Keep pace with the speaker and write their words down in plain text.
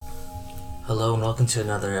Hello and welcome to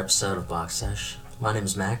another episode of Boxsesh. My name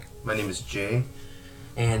is Mac. My name is Jay.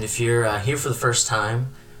 And if you're here for the first time,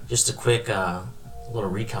 just a quick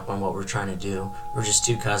little recap on what we're trying to do. We're just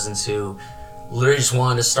two cousins who literally just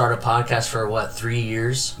wanted to start a podcast for 3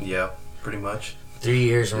 years? Yeah, pretty much. 3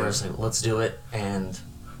 years, and we're just like, let's do it. And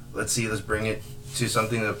let's bring it to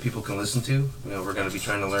something that people can listen to. We're going to be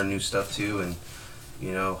trying to learn new stuff too, and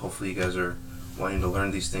hopefully you guys are wanting to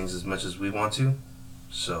learn these things as much as we want to.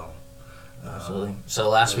 So absolutely. So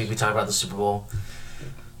last week we talked about the Super Bowl.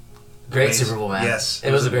 Great Super Bowl, man. Yes,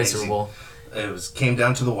 it was a great Super Bowl. It came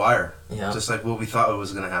down to the wire. Yeah. Just like what we thought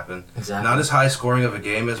was going to happen. Exactly. Not as high scoring of a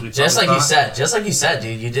game as we just like thought. Just like you said,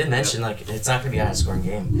 dude. You did mention it's not going to be a high scoring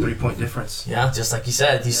game. 3-point difference. Yeah, just like you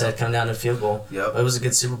said. You said come down to a field goal. Yep. It was a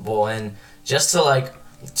good Super Bowl, and just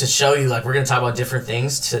to show you, we're going to talk about different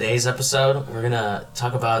things. Today's episode, we're going to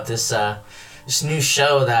talk about this new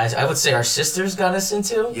show that I would say our sisters got us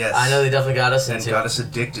into. Yes. I know they definitely got us into. And got us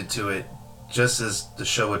addicted to it, just as the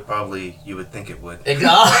show you would think it would.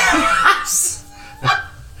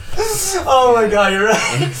 Oh my God, you're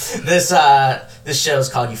right. This show is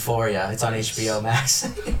called Euphoria. It's on HBO Max.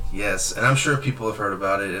 Yes, and I'm sure people have heard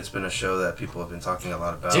about it. It's been a show that people have been talking a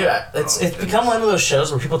lot about. Dude, it's become one of those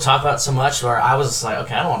shows where people talk about it so much where I was just like,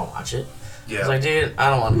 okay, I don't want to watch it. Yeah. I was like, dude, I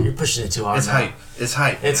don't want to. You're pushing it too hard. It's hype. It's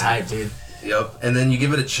hype. It's hype, dude. Yep. And then you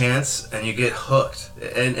give it a chance and you get hooked.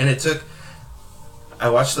 And it took... I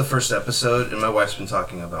watched the first episode, and my wife's been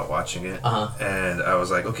talking about watching it. Uh-huh. And I was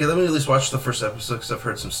like, okay, let me at least watch the first episode because I've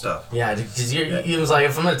heard some stuff. Yeah, because you was like,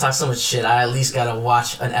 if I'm going to talk so much shit, I at least got to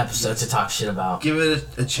watch an episode to talk shit about. Give it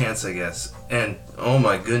a chance, I guess. And, oh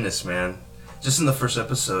my goodness, man. Just in the first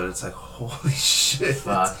episode, it's like, holy shit.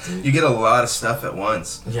 Fuck, dude. You get a lot of stuff at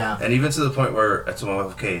once. Yeah. And even to the point where I told my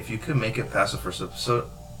wife, okay, if you could make it past the first episode,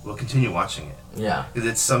 we'll continue watching it. Yeah. Because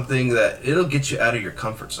it's something that, it'll get you out of your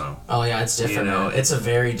comfort zone. Oh, yeah, it's different, man. It's a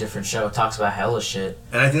very different show. It talks about hella shit.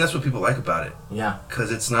 And I think that's what people like about it. Yeah.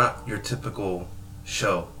 Because it's not your typical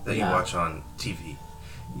show that you watch on TV.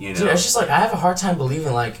 Dude, it's just I have a hard time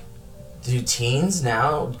believing, do teens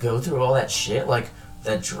now go through all that shit?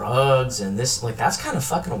 The drugs and this, that's kind of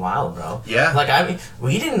fucking wild, bro. Yeah. I mean,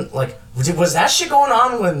 we didn't, was that shit going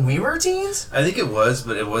on when we were teens? I think it was,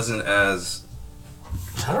 but it wasn't as...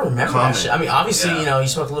 I don't remember common. That shit. I mean, obviously, you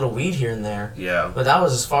smoked a little weed here and there. Yeah. But that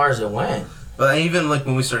was as far as it went. But even,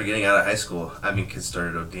 when we started getting out of high school, kids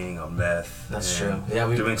started ODing on meth. That's true.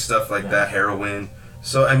 Yeah, doing stuff like that, heroin.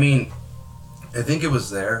 So, I think it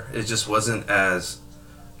was there. It just wasn't as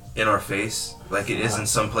in our face like it is in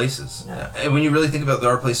some places. Yeah. And when you really think about it,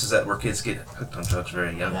 there are places where kids get hooked on drugs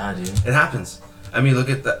very young. Yeah, dude. It happens. Look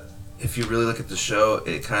at that. If you really look at the show,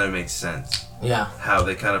 it kind of makes sense. Yeah. How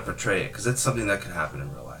they kind of portray it, because it's something that could happen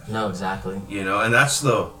in real life. No, exactly. And that's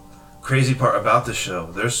the crazy part about the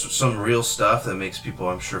show. There's some real stuff that makes people,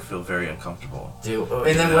 I'm sure, feel very uncomfortable. Dude,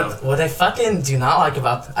 and then what I fucking do not like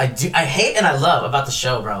about... I hate and I love about the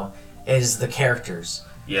show, bro, is the characters.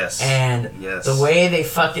 Yes. And yes. The way they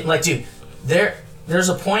fucking... dude, there's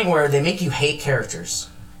a point where they make you hate characters.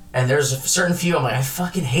 And there's a certain few, I'm like, I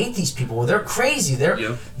fucking hate these people. They're crazy.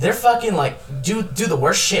 They're fucking, do the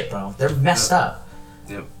worst shit, bro. They're messed up.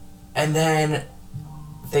 Yep. And then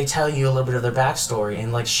they tell you a little bit of their backstory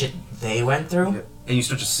and, shit they went through. Yep. And you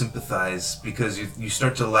start to sympathize because you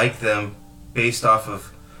start to like them based off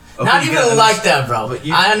of... Not even like them, bro.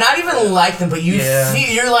 Not even like them, but you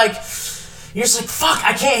feel, you're just like, fuck,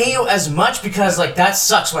 I can't hate you as much because, that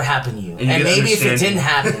sucks what happened to you. And maybe if it didn't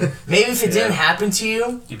happen, didn't happen to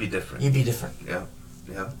you... You'd be different. Yeah.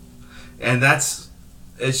 Yeah. And it's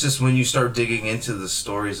just when you start digging into the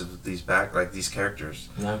stories of these these characters.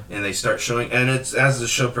 Yeah. And they start showing... And it's as the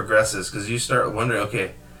show progresses, because you start wondering,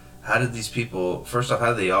 okay, how did these people... First off, how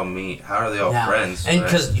did they all meet? How are they all friends? And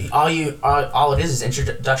because all it is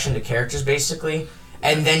introduction to characters, basically...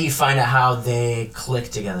 And then you find out how they click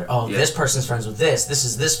together. Oh, this person's friends with this. This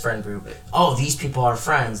is this friend group. Oh, these people are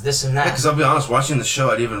friends. This and that. Because I'll be honest, watching the show,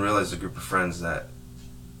 I didn't even realize the group of friends that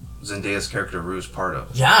Zendaya's character Rue is part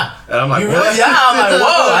of. Yeah. And I'm like, what? I'm like,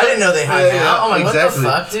 whoa, I didn't know they hung out. I'm like, exactly.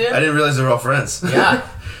 What the fuck, dude? I didn't realize they were all friends. Yeah,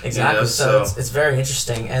 exactly. So it's very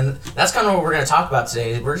interesting. And that's kind of what we're going to talk about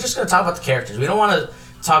today. We're just going to talk about the characters. We don't want to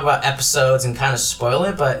talk about episodes and kind of spoil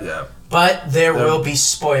it, but... Yeah. But there will be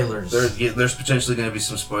spoilers. There's potentially going to be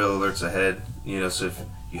some spoiler alerts ahead. So if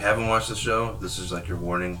you haven't watched the show, this is your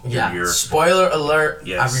warning. Yeah. Spoiler alert.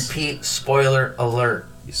 Yes. I repeat, spoiler alert.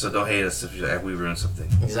 So don't hate us if we ruined something.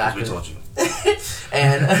 Exactly. We told you.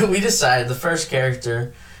 And we decided the first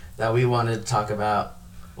character that we wanted to talk about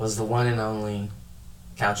was the one and only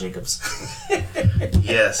Cal Jacobs.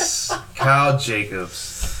 Yes, Cal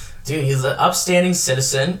Jacobs. Dude, he's an upstanding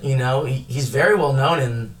citizen. You know, he's very well known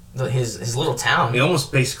in his little town. He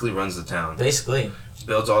almost basically runs the town. Basically.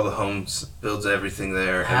 Builds all the homes, builds everything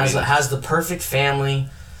there. Has the perfect family.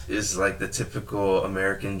 Is like the typical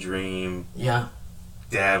American dream. Yeah.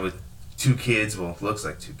 Dad with 2 kids. Well, looks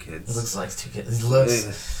like 2 kids. Looks like 2 kids. He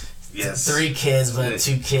looks... Yes. 3 kids, but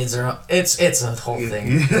 2 kids are... It's a whole thing.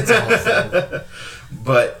 It's a whole thing.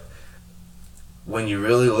 But when you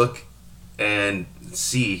really look and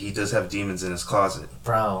see, he does have demons in his closet.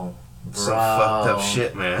 Bro. Some fucked up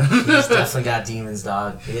shit, man. He's definitely got demons,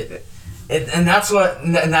 dog. And that's what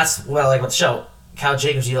I like with the show. Cal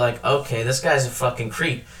Jacobs, you're like, okay, this guy's a fucking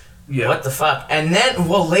creep. Yeah. What the fuck? And then,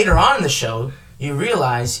 later on in the show, you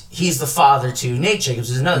realize he's the father to Nate Jacobs,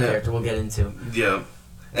 who's another character we'll get into. Yeah.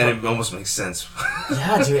 And it almost makes sense.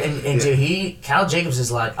 Yeah, dude. And dude, Cal Jacobs is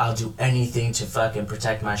like, I'll do anything to fucking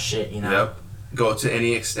protect my shit, you know? Yep. Go to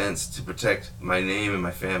any extent to protect my name and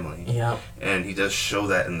my family. Yep. And he does show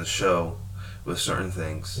that in the show with certain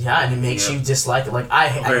things. Yeah, and it makes you dislike it. Like, I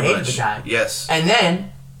hated the guy. Yes. And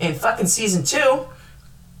then, in fucking season 2...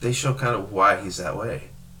 they show kind of why he's that way.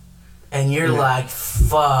 And you're like,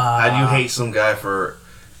 fuck. How do you hate some guy for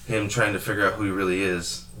him trying to figure out who he really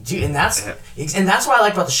is? Dude, and that's what I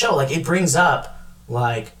like about the show. Like, it brings up,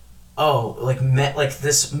 like,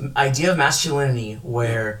 this idea of masculinity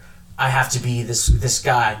where I have to be this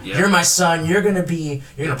guy. Yep. You're my son. You're gonna play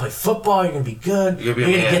football. You're gonna be good. You're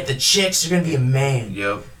gonna get the chicks. You're gonna be a man.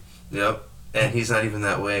 Yep. And he's not even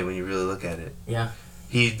that way when you really look at it. Yeah.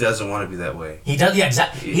 He doesn't want to be that way. He does. Yeah,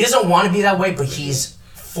 exactly. He doesn't want to be that way, but he's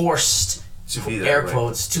forced, to be that air way.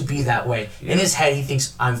 quotes, to be that way. Yeah. In his head, he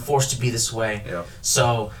thinks, I'm forced to be this way. Yeah.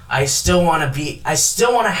 So I still want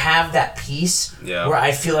to have that peace where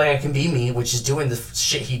I feel like I can be me, which is doing the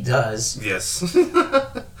shit he does. Yes.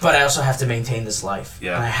 But I also have to maintain this life.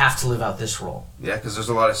 Yeah. And I have to live out this role. Yeah, because there's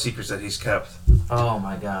a lot of secrets that he's kept. Oh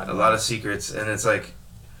my God. A lot of secrets, and it's like,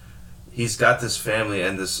 he's got this family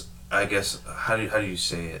and this, I guess, how do you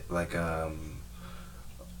say it? Like I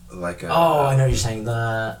know what you're saying.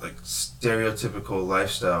 Like stereotypical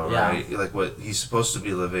lifestyle, right? Like what he's supposed to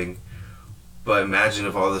be living. But imagine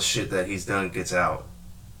if all the shit that he's done gets out.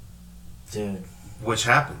 Dude. Which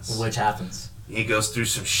happens. He goes through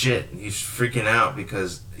some shit. And he's freaking out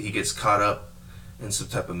because he gets caught up in some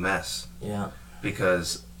type of mess. Yeah.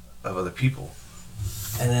 Because of other people.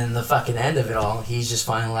 And then the fucking end of it all, he's just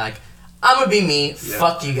finally like, I'm gonna be me,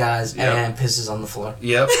 fuck you guys, and pisses on the floor.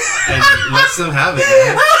 Yep. And lets them have it,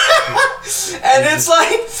 man. And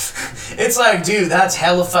it's like, dude, that's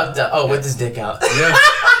hella fucked up. Oh, with his dick out. Yeah.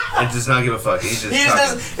 And does not give a fuck.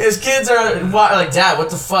 His kids are like, Dad,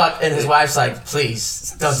 what the fuck? And his wife's like,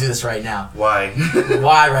 please, don't do this right now. Why?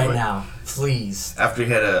 Why right now? Please. After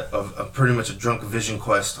he had a pretty much a drunk vision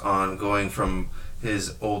quest on going from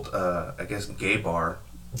his old, I guess, gay bar.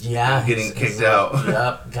 Yeah. Getting kicked out.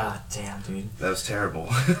 Yep. God damn, dude. That was terrible.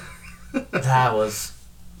 That was...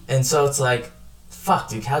 And so it's like, fuck,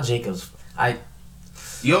 dude, Cal Jacobs,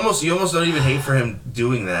 You almost don't even hate for him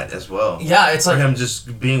doing that as well. Yeah, it's like... For him just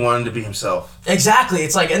wanting to be himself. Exactly.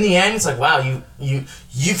 It's like, in the end, it's like, wow, you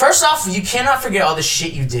first off, you cannot forget all the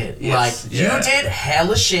shit you did. Yes. Like, you did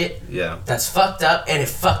hella shit. Yeah. That's fucked up, and it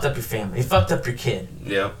fucked up your family. It fucked up your kid.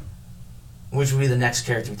 Yeah. Which would be the next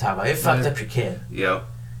character we talk about. It fucked up your kid. Yeah.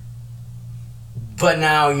 But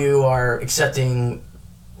now you are accepting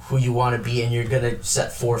who you want to be, and you're going to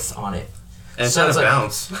set forth on it. And so kind of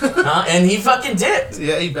bounce. And he fucking did.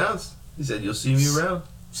 Yeah, he bounced. He said, you'll see me around.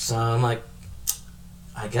 So I'm like,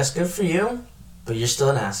 I guess good for you, but you're still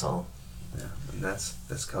an asshole. Yeah, and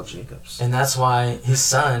that's Cal Jacobs. And that's why his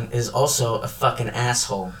son is also a fucking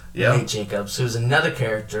asshole. Yeah. Nate Jacobs, who's another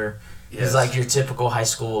character. Yes. He's like your typical high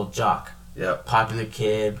school jock. Yep. Popular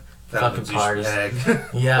kid. Fucking parties.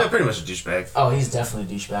 Yeah, pretty much a douchebag. Oh, he's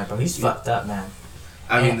definitely a douchebag, bro. He's fucked up, man.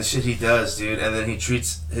 I mean, the shit he does, dude, and then he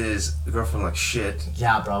treats his girlfriend like shit.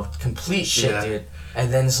 Yeah, bro. Complete shit, dude.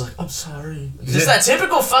 And then it's like, I'm sorry. Just that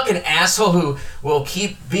typical fucking asshole who will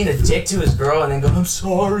keep being a dick to his girl and then go, I'm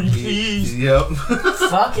sorry, please. Yep.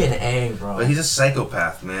 Fucking A, bro. But he's a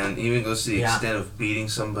psychopath, man. He even goes to the extent of beating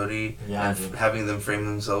somebody and having them frame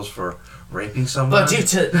themselves for raping someone. But dude,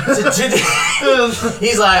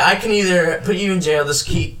 he's like, I can either put you in jail.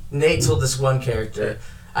 Nate told this one character,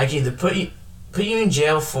 I can either put you in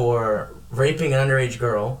jail for raping an underage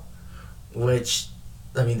girl, which,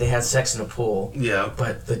 I mean, they had sex in a pool. Yeah.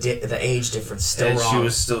 But the age difference still wrong.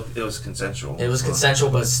 It was consensual. It was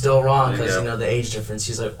consensual, but still wrong because, the age difference.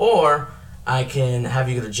 He's like, or I can have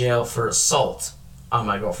you go to jail for assault on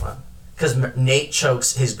my girlfriend. Because Nate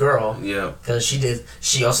chokes his girl. Yeah. Because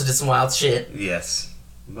she also did some wild shit. Yes.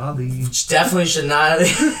 Molly. Which definitely should not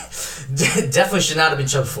have been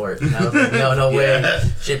choked for it. No way,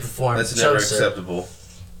 shape, or form. That's never acceptable.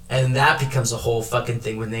 And that becomes a whole fucking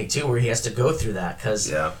thing with Nate too, where he has to go through that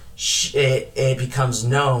because it becomes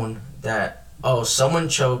known that someone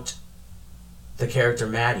choked the character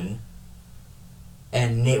Maddie,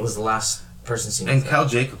 and Nate was the last person seen. And Cal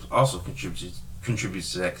Jacobs also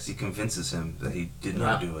contributes to that because he convinces him that he did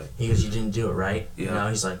not do it. He goes, "You didn't do it, right?" Yeah.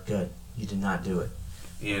 He's like, "Good, you did not do it."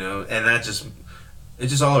 And it's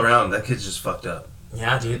just all around. That kid's just fucked up.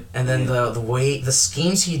 Yeah, dude. And then the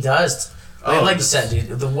schemes he does, like you said,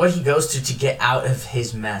 dude, what he goes to get out of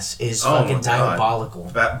his mess is fucking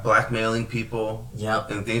diabolical. Blackmailing people.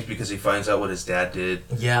 Yep. And things because he finds out what his dad did.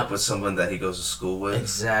 Yep. With someone that he goes to school with.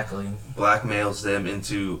 Exactly. Blackmails them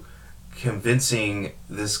into convincing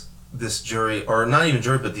this jury, or not even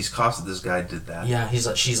jury, but these cops that this guy did that. Yeah,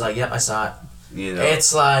 she's like, "Yep, I saw it."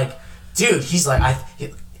 It's like, dude, he's like,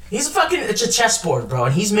 it's a chessboard, bro,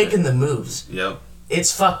 and he's making the moves. Yep.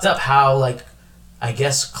 It's fucked up how, like, I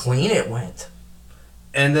guess clean it went.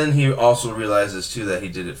 And then he also realizes too that he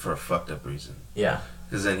did it for a fucked up reason. Yeah.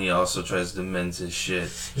 Because then he also tries to mend his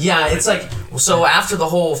shit. Yeah, it's like, so after the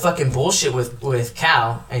whole fucking bullshit with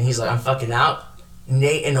Cal, and he's like, "I'm fucking out,"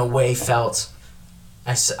 Nate in a way felt,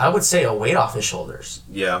 I would say, a weight off his shoulders.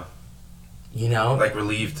 Yeah. Like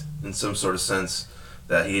relieved in some sort of sense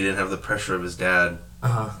that he didn't have the pressure of his dad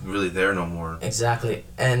really there no more. Exactly.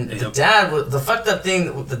 And the fucked up thing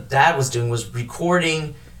that the dad was doing was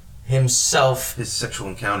recording himself. His sexual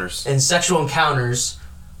encounters. And sexual encounters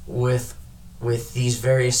with these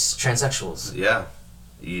various transsexuals. Yeah.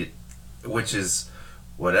 Which is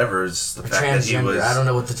whatever. It's the fact that he was... I don't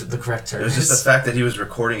know what the correct term is. It was just the fact that he was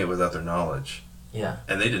recording it without their knowledge. Yeah.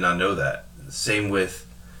 And they did not know that. Same with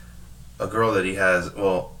a girl that he has,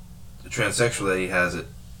 a transsexual that he has an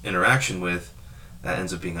interaction with that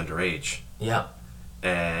ends up being underage. Yeah.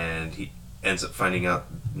 And he ends up finding out,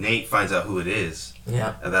 Nate finds out who it is.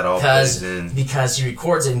 Yeah. And that all plays in. Because he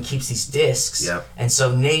records it and keeps these discs. Yeah. And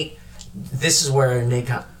so this is where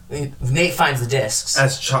Nate finds the discs.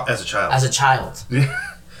 As a child. As a child. Yeah.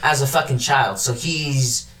 As a fucking child. So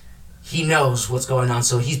he knows what's going on,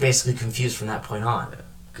 so he's basically confused from that point on.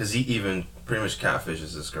 Because he even pretty much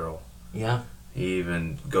catfishes this girl. Yeah. He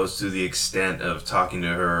even goes to the extent of talking to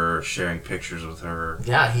her, sharing pictures with her.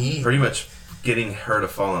 Yeah, pretty much getting her to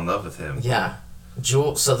fall in love with him. Yeah.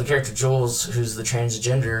 So the character Jules, who's the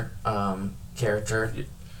transgender character,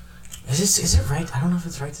 is it right? I don't know if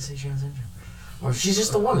it's right to say transgender. Or she's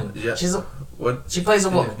just a woman. Yeah. She plays a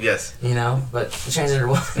woman. Yes. But a transgender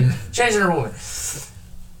woman. Transgender woman.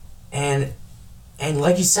 And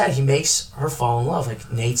like you said, he makes her fall in love. Like,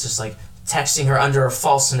 Nate's just like texting her under a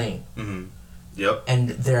false name. Mm-hmm. Yep. And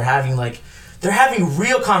they're having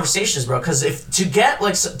real conversations, bro. Because to get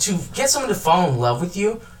someone to fall in love with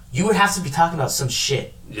you, you would have to be talking about some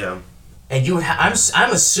shit. Yeah. And you would I'm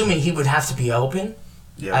assuming he would have to be open.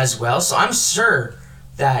 Yeah. As well. So I'm sure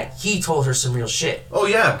that he told her some real shit. Oh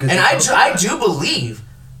yeah. And I do believe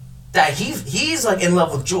that he's like in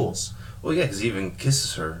love with Jules. Well, yeah, because he even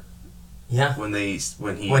kisses her. Yeah. When he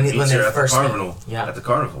meets her at the carnival. Yeah. At the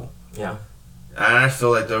carnival. Yeah. And I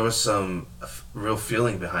feel like there was some real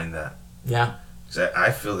feeling behind that. Yeah. Because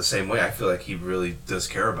I feel the same way. I feel like he really does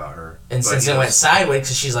care about her. And since it went sideways,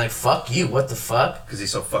 because she's like, "Fuck you, what the fuck?" Because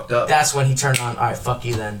he's so fucked up. That's when he turned on. All right, fuck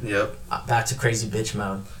you then. Yep. Back to crazy bitch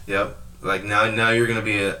mode. Yep. Like now you're gonna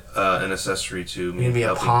be an accessory to me. You're gonna be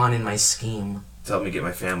a pawn in my scheme. To help me get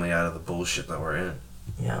my family out of the bullshit that we're in.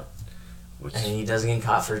 Yep. And he doesn't get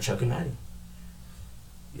caught for choking Maddie.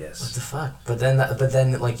 Yes. What the fuck? But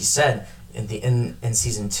then, like you said, in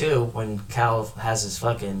season 2, when Cal has his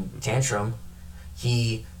fucking tantrum,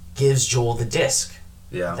 he gives Joel the disc.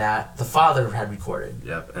 Yeah. That the father had recorded.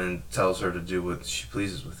 Yep, and tells her to do what she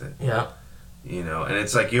pleases with it. Yeah. And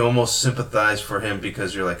it's like you almost sympathize for him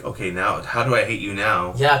because you're like, okay, now how do I hate you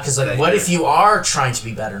now? Yeah, because like, what if you are trying to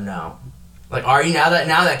be better now? Like, are you now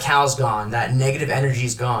that Cal's gone, that negative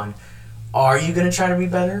energy's gone? Are you gonna try to be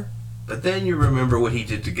better? But then you remember what he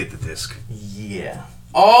did to get the disc. Yeah.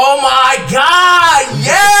 Oh my God!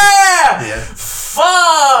 Yeah. Yeah.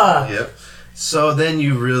 Fuck. Yep. So then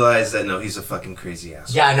you realize that no, he's a fucking crazy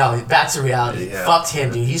asshole. Yeah, I know. Back to reality. Yeah. Fucked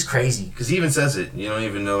him, dude. He's crazy. Because he even says it. You don't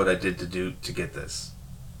even know what I did to get this.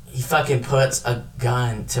 He fucking puts a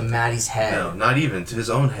gun to Maddie's head. No, not even to his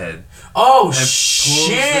own head. Oh and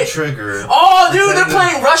shit! Pulls the trigger. Oh, dude, they're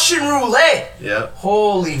playing Russian roulette. Yep.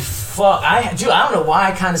 Holy fuck! I don't know why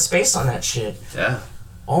I kind of spaced on that shit. Yeah.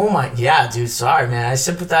 Oh my, yeah, dude. Sorry, man. I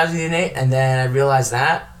sympathized with you, Nate, and then I realized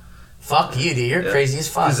that. Fuck you, dude. You're crazy as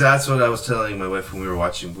fuck. Because that's what I was telling my wife when we were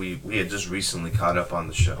watching. We had just recently caught up on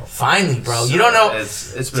the show. Finally, bro. So you don't know.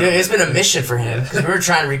 It's been a mission for him. Because we were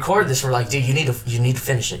trying to record this. We're like, dude, you need to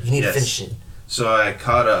finish it. You need to finish it. So I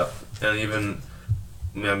caught up, and even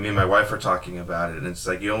me and my wife were talking about it, and it's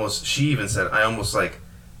like she even said, I almost like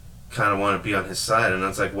kind of want to be on his side, and I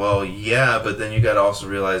was like, well, yeah, but then you got to also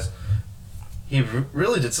realize he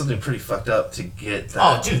really did something pretty fucked up to get that.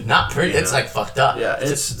 Oh, dude, not pretty. It's like fucked up. Yeah,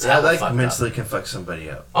 it's like mentally can fuck somebody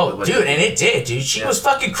up. Oh, dude, and it did, dude. She was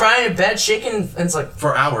fucking crying in bed, shaking, and it's like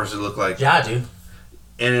for hours. It looked like. Yeah, dude.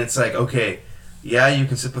 And it's like, okay, yeah, you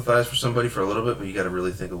can sympathize for somebody for a little bit, but you got to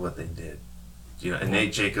really think of what they did. You know, and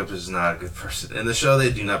Nate Jacobs is not a good person. In the show,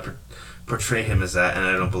 they do not portray him as that, and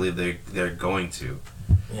I don't believe they're going to.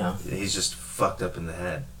 Yeah. He's just fucked up in the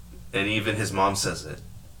head, and even his mom says it.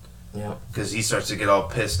 Yeah. Because he starts to get all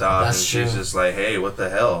pissed off, and she's just like, "Hey, what the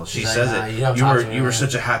hell?" She says it. You were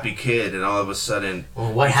such a happy kid, and all of a sudden,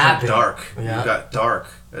 what happened? Dark. Yeah. You got dark.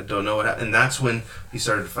 I don't know what happened, and that's when he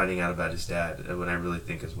started finding out about his dad. And when I really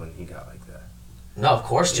think is when he got like that. No, of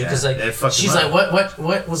course, dude. Because she's like,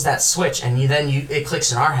 what was that switch? And it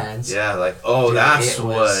clicks in our heads. Yeah, like, oh, dude,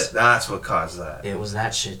 that's what caused that. It was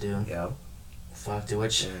that shit, dude. Yeah. Fuck, dude.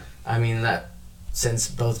 Which, I mean, that since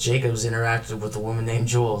both Jacobs interacted with a woman named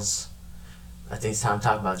Jules, I think it's time to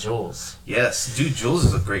talk about Jules. Yes, dude, Jules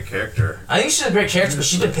is a great character. I think she's a great character, but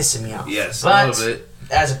she's been pissing me off. Yes, but a little bit.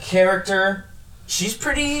 As a character, she's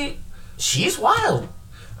wild.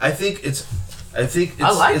 I think it's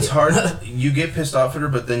hard. You get pissed off at her,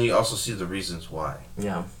 but then you also see the reasons why.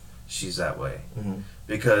 Yeah. She's that way. Mm-hmm.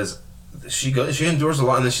 Because she endures a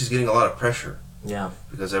lot, and then she's getting a lot of pressure. Yeah.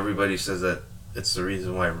 Because everybody says that it's the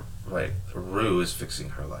reason why Rue is fixing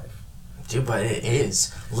her life. Dude, but it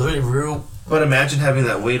is. Literally, Rue... But imagine having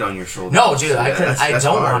that weight on your shoulders. No, dude, I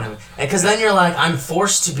don't want him. Because then you're like, I'm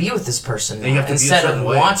forced to be with this person now, instead of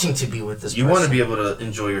wanting to be with this person. You want to be able to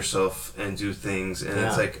enjoy yourself and do things, and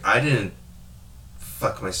it's like, I didn't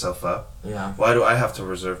fuck myself up. Yeah. Why do I have to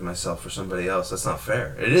reserve myself for somebody else? That's not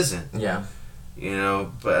fair. It isn't. Yeah. You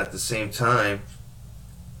know, but at the same time,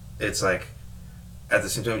 it's like,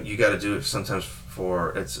 you got to do it sometimes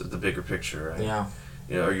it's the bigger picture, right? Yeah.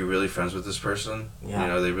 You know, are you really friends with this person? Yeah. You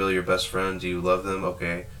know, are they really your best friend? Do you love them?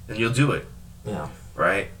 Okay. Then you'll do it. Yeah.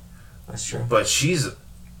 Right? That's true. But she's,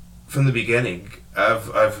 from the beginning,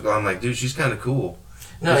 I'm like, dude, she's kind of cool.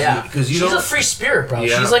 No, yeah. She's a free spirit, bro.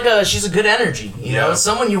 Yeah. She's a good energy. You know, it's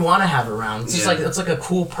someone you want to have around. It's just it's like a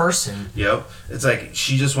cool person. Yep. It's like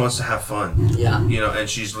she just wants to have fun. Yeah. You know, and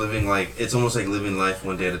she's living it's almost like living life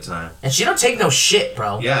one day at a time. And she don't take no shit,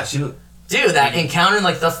 bro. Yeah, she don't. Dude, that encounter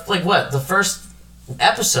the first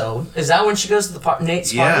episode, is that when she goes to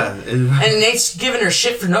Nate's party? Yeah. And Nate's giving her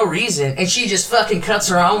shit for no reason, and she just fucking cuts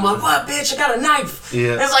her arm, like, what, bitch, I got a knife.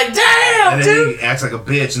 Yeah. And it's like, damn, and dude. then he acts like a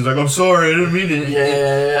bitch, and he's like, I'm sorry, I didn't mean it.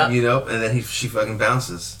 Yeah. You know, and then she fucking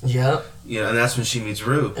bounces. Yep. You know, and that's when she meets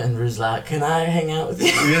Rue. And Rue's like, can I hang out with you?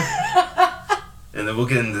 Yeah. And then we'll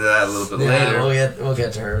get into that a little bit later. We'll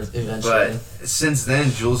get to her eventually. But since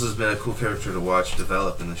then, Jules has been a cool character to watch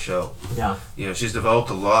develop in the show. Yeah. You know, she's developed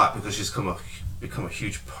a lot because she's become a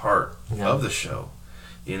huge part of the show.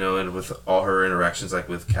 You know, and with all her interactions, like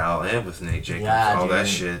with Cal and with Nate Jacobs, all that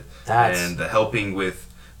shit, and the helping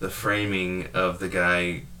with the framing of the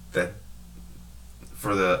guy that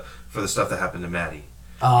for the stuff that happened to Maddie.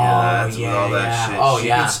 Oh, with all that shit. Oh, she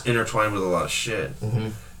gets intertwined with a lot of shit. Mm-hmm.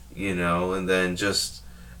 You know, and then just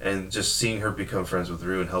seeing her become friends with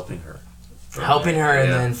Rue and helping her.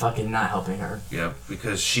 And then fucking not helping her. Yeah,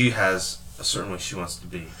 because she has a certain way she wants to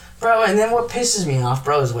be. Bro, and then what pisses me off,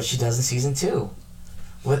 bro, is what she does in season 2.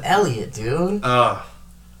 With Elliot, dude.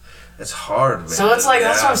 It's hard, man. So it's like,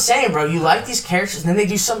 that's what I'm saying, bro. You like these characters, and then they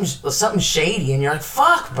do something shady, and you're like,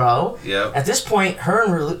 fuck, bro. Yeah. At this point, her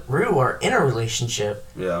and Rue are in a relationship.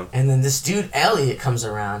 Yeah. And then this dude, Elliot, comes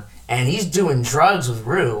around, and he's doing drugs with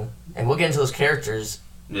Rue, and we'll get into those characters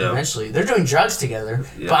eventually. They're doing drugs together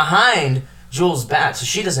behind Jules' back, so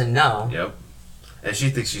she doesn't know. Yep. And she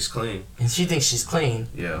thinks she's clean.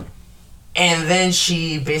 Yeah. And then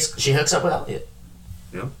she hooks up with Elliot.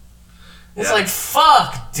 Yep. It's like,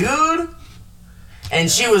 fuck, dude. And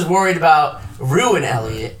she was worried about Rue and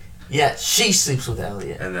Elliot, yet she sleeps with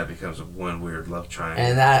Elliot. And that becomes one weird love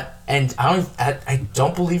triangle. And I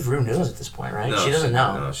don't believe Rue knows at this point, right? No, she doesn't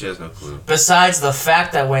know. No, she has no clue. Besides the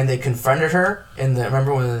fact that when they confronted her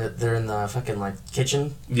remember when they're in the fucking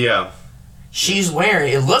kitchen? Yeah. She's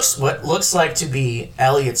wearing what looks like to be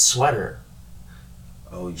Elliot's sweater.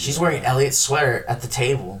 Oh, yeah. She's wearing Elliot's sweater at the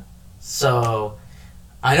table. So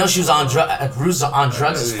I know she was on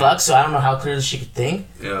drugs as fuck, so I don't know how clearly she could think.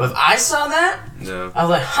 Yeah. But if I saw that, I was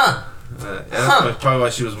like, huh, That's probably why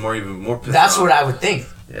she was even more pissed That's off. what I would think.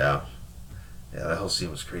 Yeah. Yeah, that whole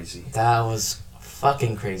scene was crazy. That was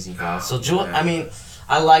fucking crazy, bro. So Jules, man. I mean,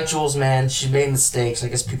 I like Jules, man. She made mistakes. I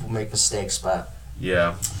guess people make mistakes, but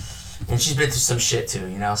yeah. And she's been through some shit too,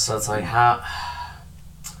 you know. So it's like how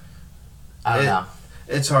I don't know.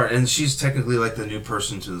 It's hard, and she's technically like the new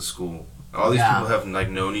person to the school. All these people have like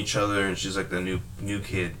known each other, and she's like the new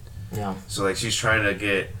kid. Yeah. So like she's trying to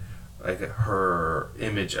get like her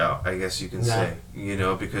image out, I guess you can say, you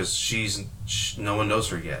know, because no one knows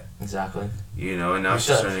her yet. Exactly. You know, and now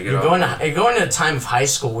she's trying to get out. You're going to a time of high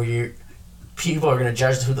school where people are gonna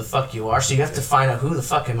judge who the fuck you are, so you have to find out who the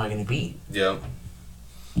fuck am I gonna be. Yeah.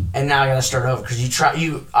 And now I gotta start over because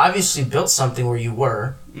you obviously built something where you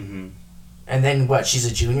were. Mm-hmm. And then what? She's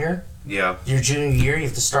a junior. Yeah. Your junior year, you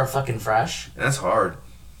have to start fucking fresh. And that's hard.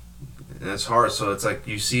 So it's like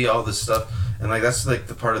you see all this stuff, and like that's like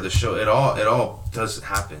the part of the show. It all does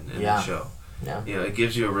happen in the show. Yeah. You know, it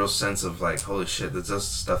gives you a real sense of like, holy shit, that's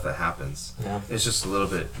just stuff that happens. Yeah. It's just a little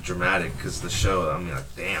bit dramatic because the show. I mean,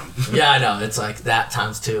 like, damn. Yeah, I know. It's like that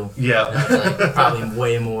times two. Yeah. You know, it's like probably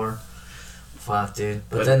way more. Fuck, dude.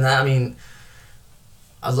 But then I mean,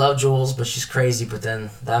 I love Jules, but she's crazy. But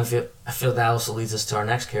then I feel that also leads us to our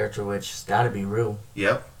next character, which has got to be Rue.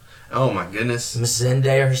 Yep. Oh my goodness. Miss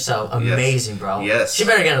Zendaya herself, amazing, bro. Yes. She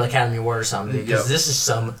better get an Academy Award or something because this is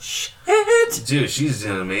some shit. Dude, she's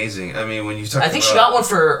doing amazing. I mean, when you talk. I think she got one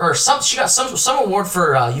she got some award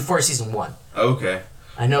for Euphoria season 1. Okay.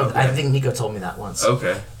 I know. Okay. I think Nico told me that once.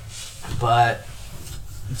 Okay. But.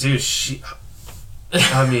 Dude,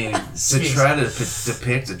 I mean, to try to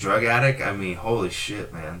depict a drug addict, I mean, holy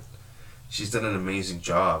shit, man. She's done an amazing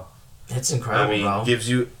job. It's incredible, bro. Gives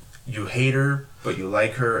you hate her, but you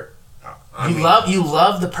like her. You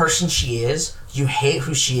love the person she is. You hate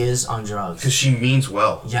who she is on drugs. Because she means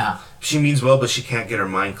well. Yeah. She means well, but she can't get her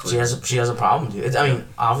mind clear. She has a problem, dude. I mean,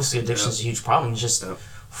 obviously addiction is a huge problem. It's just,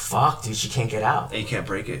 fuck, dude, she can't get out. And you can't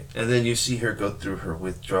break it. And then you see her go through her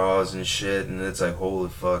withdrawals and shit, and it's like, holy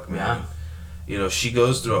fuck, man. Yeah. You know, she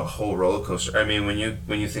goes through a whole roller coaster. I mean, when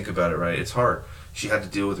you think about it, right, it's hard. She had to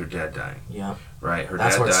deal with her dad dying. Yeah. Right?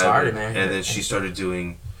 That's where it started, man. And then she started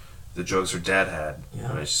doing the drugs her dad had.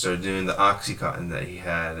 Yeah. Right? She started doing the Oxycontin that he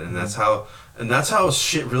had, and that's how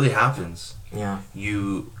shit really happens. Yeah.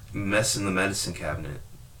 You mess in the medicine cabinet.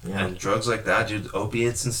 Yeah. And drugs like that, dude,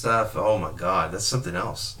 opiates and stuff, oh my god, that's something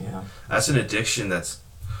else. Yeah. That's an addiction that's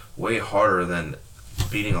way harder than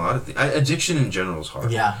beating a lot of things. Addiction in general is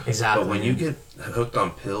hard. Yeah, exactly. But when you get hooked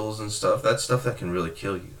on pills and stuff, that's stuff that can really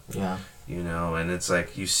kill you. Yeah. You know, and it's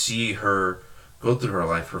like you see her go through her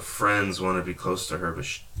life. Her friends want to be close to her, but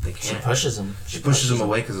they can't. She pushes them. She pushes them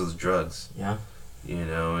away because of the drugs. Yeah. You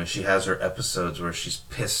know, and she has her episodes where she's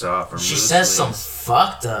pissed off or she says some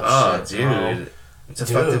fucked up shit. Oh, dude. It's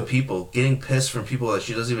affected people. Getting pissed from people that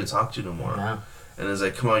she doesn't even talk to no more. Yeah. And it's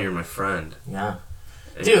like, come on, you're my friend. Yeah.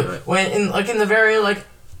 Dude, when in the very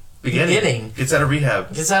beginning gets out of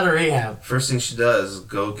rehab. First thing she does is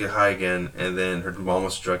go get high again, and then her mom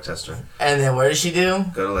wants to drug test her. And then what does she do?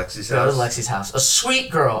 Go to Lexi's house. A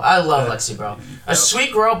sweet girl. I love Lexi, bro. A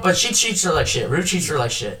sweet girl, but she treats her like shit. Rue treats her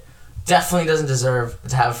like shit. Definitely doesn't deserve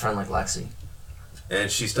to have a friend like Lexi. And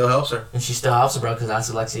she still helps her. Bro, because that's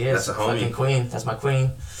who Lexi is. That's a homie. Fucking queen. That's my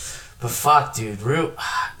queen. But fuck, dude. Rue.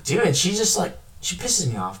 Dude, and she just she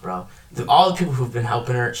pisses me off, bro. All the people who've been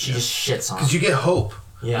helping her, she just shits on. Because you get hope.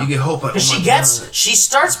 Yeah. You get hope. Because she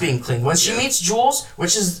starts being clean. When she meets Jules,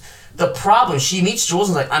 which is the problem, she meets Jules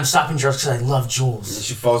and I'm stopping drugs because I love Jules. And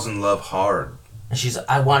she falls in love hard. And she's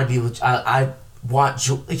I want to be with, I want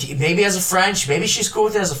Jules. Maybe as a friend, maybe she's cool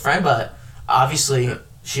with it as a friend, but obviously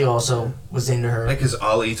she also was into her. Because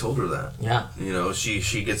Ali told her that. Yeah. You know,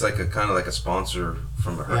 she gets a kind of a sponsor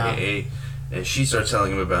from her AA. And she starts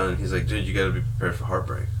telling him about it, and he's like, dude, you gotta be prepared for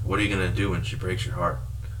heartbreak. What are you gonna do when she breaks your heart?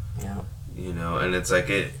 Yeah. You know, and it's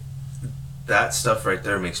like that stuff right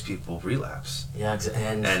there makes people relapse. Yeah,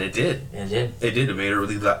 and it did. It made her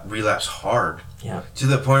relapse hard. Yeah. To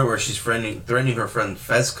the point where she's threatening her friend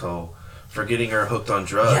Fezco for getting her hooked on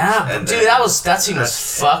drugs. Yeah, and dude, that scene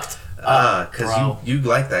was fucked up, because you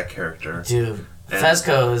like that character. Dude,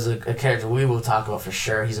 Fezco is a character we will talk about for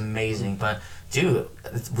sure. He's amazing, but... Dude,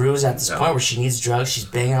 Rue's at this point where she needs drugs. She's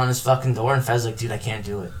banging on his fucking door, and Fez's like, dude, I can't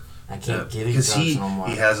do it. I can't give you drugs no more.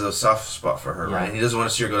 He has a soft spot for her, right? He doesn't want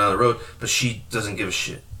to see her go down the road, but she doesn't give a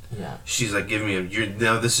shit. Yeah. She's like, give me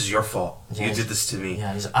now this is your fault. Yeah, you did this to me.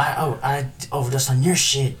 Yeah, he's like, I overdosed on your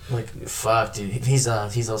shit. Like, fuck, dude. He's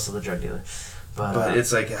also the drug dealer. But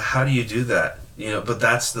it's like, how do you do that? You know, but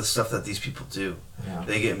that's the stuff that these people do. Yeah.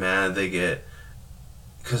 They get mad,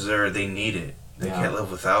 because they need it. They can't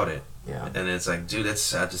live without it. Yeah. And it's like, dude, that's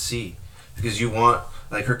sad to see. Because you want,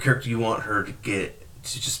 like, her character, you want her to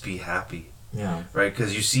just be happy. Yeah. Right?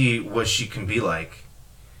 Because you see what she can be like.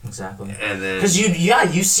 Exactly. And then... Because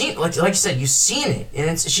you've seen, like you said, you've seen it.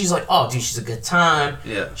 And she's like, oh, dude, she's a good time.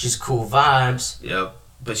 Yeah. She's cool vibes. Yep.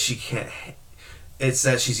 But she can't... It's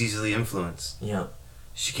that she's easily influenced. Yep.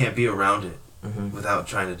 She can't be around it without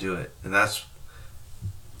trying to do it. And that's...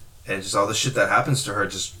 And just all the shit that happens to her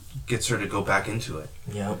just gets her to go back into it.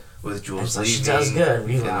 Yep. With Jules leaving. She does good.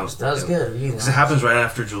 Relapse. Does good. Relapse. Because it happens right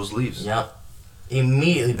after Jules leaves. Yep.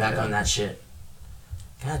 Immediately back on that shit.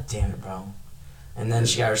 God damn it, bro. And then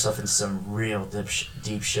she got herself into some real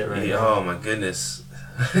deep shit right now. Oh my goodness.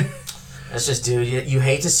 That's just, dude, you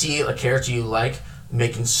hate to see a character you like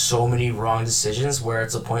making so many wrong decisions where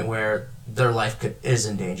it's a point where their life is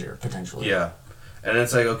in danger, potentially. Yeah. And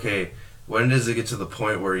it's like, okay, when does it get to the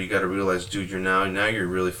point where you gotta realize, dude, now you're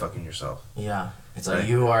really fucking yourself? Yeah. It's like,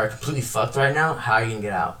 you are completely fucked right now, how are you gonna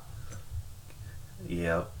get out?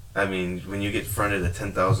 Yeah. I mean, when you get fronted at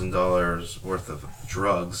 $10,000 worth of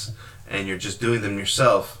drugs and you're just doing them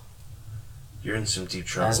yourself, you're in some deep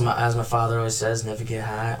trouble. As my father always says, never get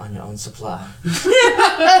high on your own supply.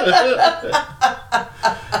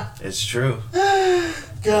 It's true.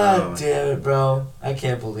 God damn it, bro. I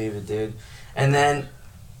can't believe it, dude. And then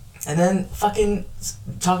fucking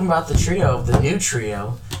talking about the new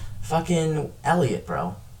trio, fucking Elliot,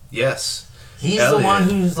 bro. Yes. He's Elliot. The one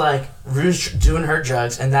who's like Rue's doing her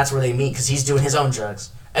drugs, and that's where they meet because he's doing his own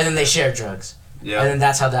drugs, and then they share drugs. Yeah. And then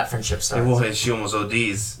that's how that friendship starts. And she almost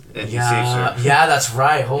ODs, and he saves her. Yeah, that's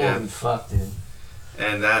right. Holy fuck, dude.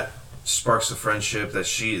 And that sparks a friendship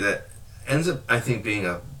that ends up, I think, being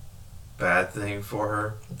a bad thing for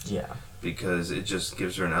her. Yeah. Because it just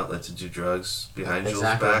gives her an outlet to do drugs behind Jules'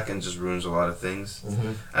 back and just ruins a lot of things.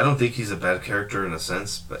 Mm-hmm. I don't think he's a bad character in a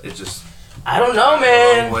sense, but it just... I don't know,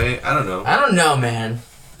 man. I don't know, man.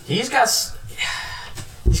 He's kind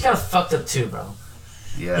of fucked up too, bro.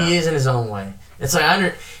 Yeah. He is in his own way. It's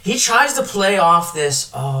like he tries to play off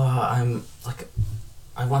this. Oh,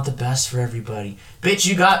 I want the best for everybody, bitch.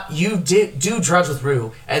 You do drugs with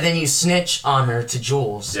Rue, and then you snitch on her to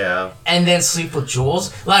Jules. Yeah. And then sleep with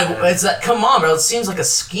Jules. Like it's like, come on, bro. It seems like a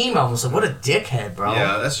scheme almost. Like what a dickhead, bro.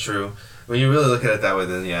 Yeah, that's true. When you really look at it that way,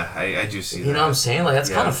 then yeah, I do see that. You know what I'm saying? Like that's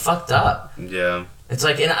kind of fucked up. Yeah. It's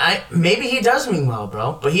like, maybe he does mean well,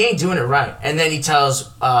 bro, but he ain't doing it right. And then he tells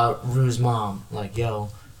Rue's mom, like, yo,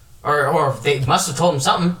 or they must have told him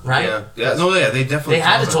something, right? Yeah. No, yeah, they definitely. They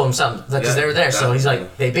had to told him something because they were there. So he's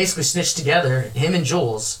like, they basically snitched together, him and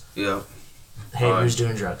Jules. Yeah. Hey, Rue's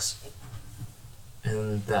doing drugs.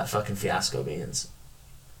 And that fucking fiasco begins.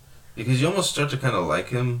 Because you almost start to kind of like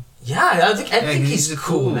him. Yeah, I think he's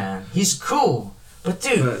cool, man. He's cool. But,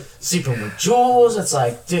 dude, sleeping with Jules, it's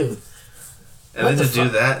like, dude. And then to do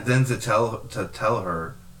that, then to tell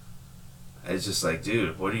her, it's just like,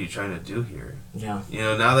 dude, what are you trying to do here? Yeah. You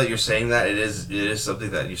know, now that you're saying that, it is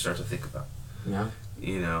something that you start to think about. Yeah.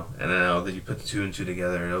 You know, and I know that you put the two and two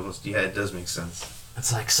together, it does make sense.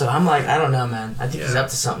 It's like, so I'm like, I don't know, man. I think he's up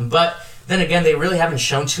to something. But then again, they really haven't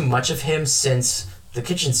shown too much of him since the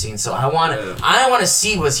kitchen scene. So I want to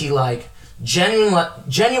see, was he like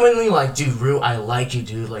genuinely like, dude, Rue, I like you,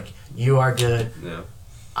 dude. Like, you are good. Yeah.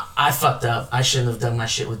 I fucked up. I shouldn't have done my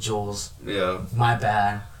shit with Jules. Yeah. My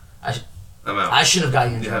bad. I'm out. I shouldn't have got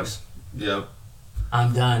you in drugs. Yeah.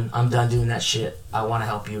 I'm done. I'm done doing that shit. I want to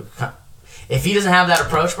help you. If he doesn't have that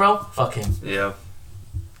approach, bro, fuck him. Yeah.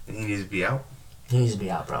 And he needs to be out. He needs to be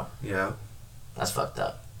out, bro. Yeah. That's fucked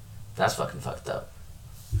up. That's fucking fucked up.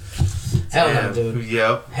 Hell no, dude.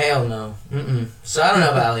 Yep. Hell no. So I don't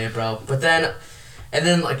know about Elliot, bro. But then,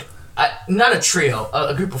 like, not a trio,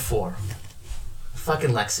 a group of four.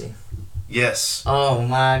 Fucking Lexi. Yes. Oh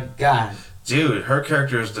my god. Dude, her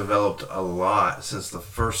character has developed a lot since the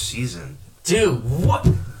first season. Dude, what?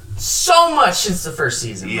 So much since the first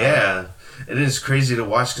season. Yeah. It is crazy to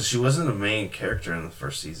watch because she wasn't a main character in the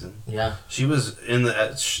first season. Yeah. She was in the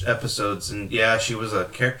episodes, and she was a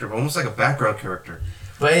character, almost like a background character.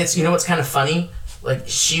 But it's, you know what's kind of funny? Like,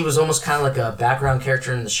 she was almost kind of like a background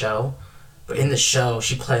character in the show, but in the show,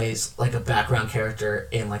 she plays like a background character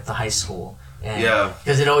in like the high school. And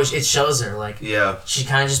because it shows her like she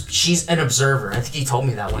kind of she's an observer. I think he told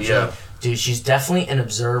me that one. Yeah. Like, dude, she's definitely an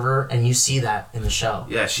observer, and you see that in the show.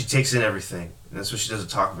 Yeah, she takes in everything. And that's why she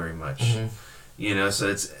doesn't talk very much. Mm-hmm. You know, so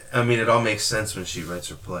it all makes sense when she writes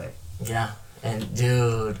her play. Yeah, and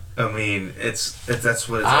dude. I mean, that's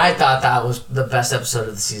what I thought that was the best episode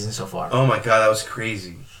of the season so far. Oh my god, that was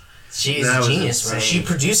crazy. She is a genius, bro. She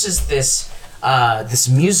produces this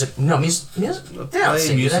music. No, music. They don't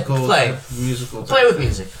sing musical. Play with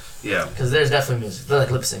music. Yeah. Because there's definitely music. They're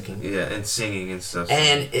like lip syncing. Yeah, and singing and stuff.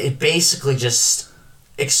 And it basically just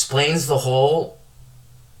explains the whole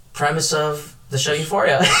premise of the show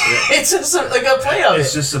Euphoria. Yeah. It's just like a play of it.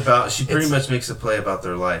 It's just about, she pretty much makes a play about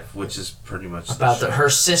their life, which is pretty much about her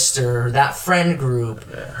sister, that friend group.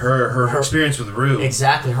 Yeah, her experience with Rue.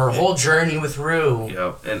 Exactly, her whole journey with Rue.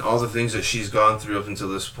 Yep, and all the things that she's gone through up until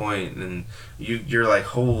this point, and you're like,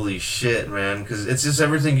 holy shit, man, because it's just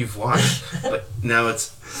everything you've watched. But now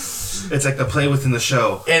it's like the play within the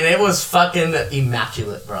show. And it was fucking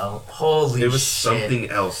immaculate, bro. Holy shit. It was something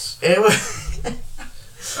else. It was...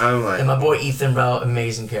 I'm like, and my boy Ethan, bro,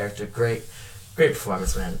 amazing character, great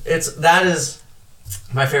performance, man. That is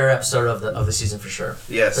my favorite episode of the season for sure.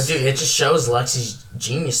 Yes, but dude, it just shows Lexi's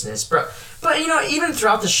geniusness, bro. But you know, even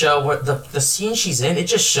throughout the show, what the scene she's in, it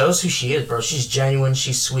just shows who she is, bro. She's genuine,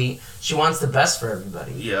 she's sweet, she wants the best for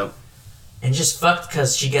everybody. Yep. And just fucked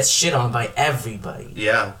because she gets shit on by everybody.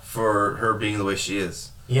 Yeah, for her being the way she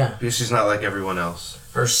is. Yeah, because she's not like everyone else.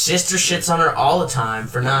 Her sister shits on her all the time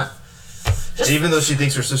for not. Even though she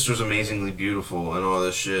thinks her sister's amazingly beautiful and all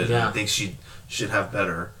this shit, yeah. and thinks she should have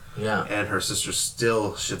better, yeah, and her sister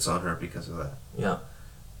still shits on her because of that. Yeah,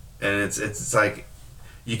 and it's like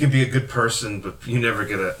you can be a good person, but you never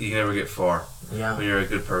get far. Yeah, when you're a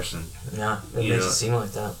good person. Yeah, it makes it seem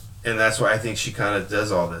like that. And that's why I think she kind of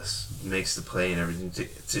does all this, makes the play and everything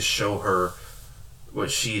to show her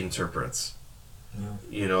what she interprets. Yeah.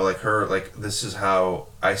 You know, like this is how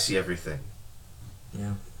I see everything.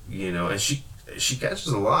 Yeah. You know, and she catches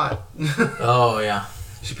a lot. Oh, yeah.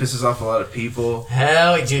 She pisses off a lot of people.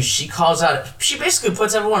 Hell, dude, she calls out... She basically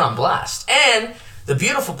puts everyone on blast. And the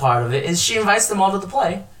beautiful part of it is she invites them all to the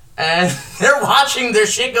play. And they're watching their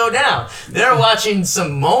shit go down. They're watching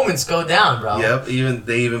some moments go down, bro. Yep,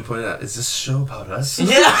 they even pointed out, is this show about us?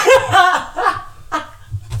 Yeah.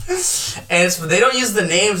 And they don't use the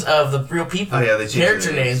names of the real people, they change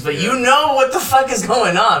character names, but you know what the fuck is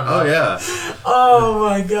going on, bro. Oh, yeah. Oh,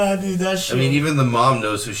 my God, dude, that shit. I mean, even the mom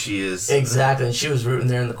knows who she is. Exactly, and she was rooting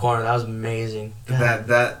there in the corner. That was amazing. God.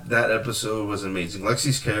 That episode was amazing.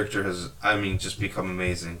 Lexi's character has, just become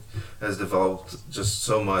amazing. Has developed just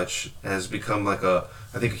so much. Has become like I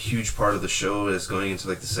think a huge part of the show is going into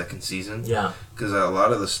like the second season. Yeah. Because a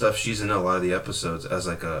lot of the stuff she's in a lot of the episodes as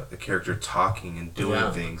like a character talking and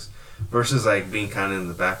doing things, versus like being kind of in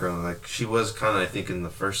the background. Like she was kind of, I think, in the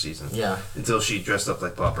first season. Yeah. Until she dressed up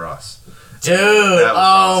like Bob Ross. Dude,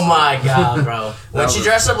 awesome. My God, bro. When she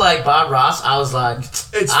dressed up like Bob Ross, I was like,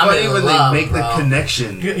 it's funny when they make the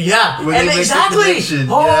connection. Yeah, when they exactly. Make the connection.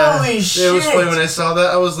 Holy shit. It was funny when I saw that.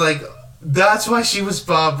 I was like, that's why she was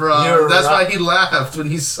Bob Ross. That's why he laughed when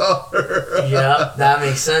he saw her. Yeah, that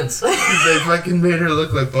makes sense. They fucking made her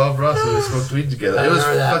look like Bob Ross when they smoked weed together. It was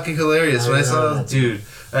fucking hilarious. When I saw that, dude,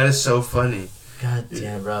 that is so funny. God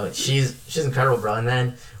damn, bro. She's incredible, bro. And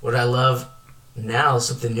then what I love now,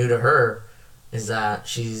 something new to her, is that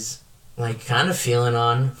she's like kind of feeling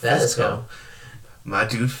on Fezco. My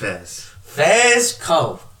dude Fez.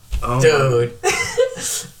 Fezco. Oh, dude.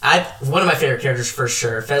 One of my favorite characters for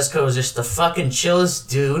sure. Fezco is just the fucking chillest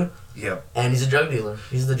dude. Yep. And he's a drug dealer.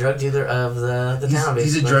 He's the drug dealer of the town, basically.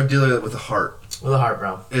 He's a drug dealer with a heart. With a heart,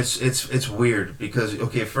 bro. It's weird because,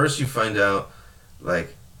 okay, first you find out,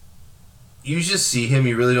 like, you just see him,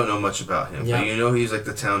 you really don't know much about him. Yeah. But you know he's like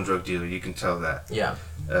the town drug dealer. You can tell that. Yeah.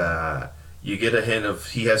 You get a hint of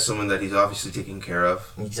he has someone that he's obviously taking care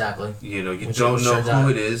of. Exactly. You know, you don't know who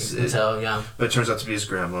it is. You can tell, yeah. But it turns out to be his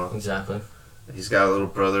grandma. Exactly. He's got a little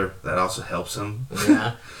brother that also helps him.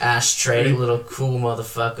 Yeah. Ashtray, little cool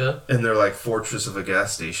motherfucker. And they're like fortress of a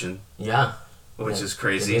gas station. Yeah. Which is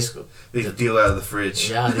crazy. They deal out of the fridge.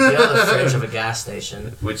 Yeah, they deal out of the fridge of a gas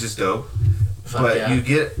station. Which is dope. But you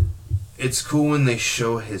get... It's cool when they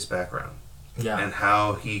show his background. Yeah. And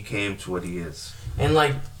how he came to what he is. And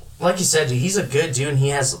like you said, dude, he's a good dude and he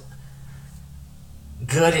has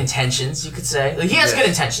good intentions, you could say. Like, he has good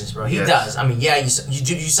intentions, bro. He does. I mean, yeah, you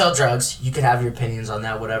sell drugs. You could have your opinions on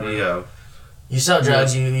that, whatever. Yeah. You sell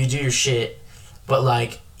drugs, you do your shit. But,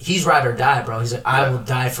 like, he's ride or die, bro. He's like, I will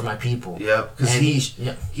die for my people. Yeah, because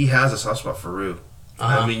he has a soft spot for Rue.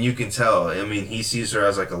 I mean, you can tell. I mean, he sees her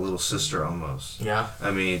as like a little sister almost. Yeah. I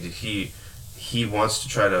mean, he wants to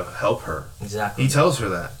try to help her. Exactly. He tells her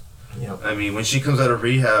that. Yep. I mean, when she comes out of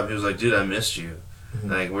rehab, he was like, dude, I missed you. Mm-hmm.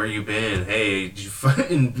 Like, where you been? Hey, did you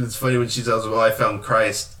find... It's funny when she tells him, I found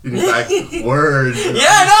Christ. And he's like, word.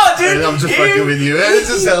 Yeah, no, dude. And I'm just fucking with you. And it's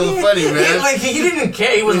just hella funny, man. He didn't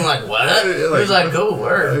care. He wasn't like, what? He was like, go,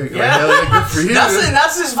 word. Yeah. Good for you.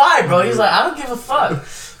 That's his vibe, bro. He's like, I don't give a fuck.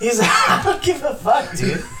 He's like, I don't give a fuck,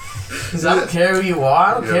 dude. Because I don't care who you are.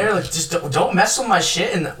 I don't care. Like, just don't mess with my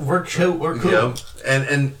shit, and we're cool. We're cool. Yep.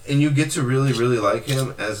 And you get to really, really like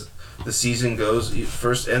him as the season goes,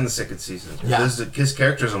 first and the second season. Yeah. His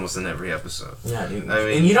character's almost in every episode. Yeah, dude. I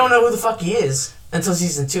mean, and you don't know who the fuck he is until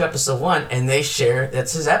season 2, episode 1, and they share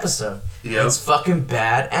that's his episode. Yeah. It's fucking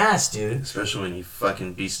badass, dude. Especially when he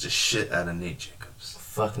fucking beats the shit out of Nate Jacobs.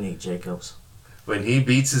 Fuck Nate Jacobs. When he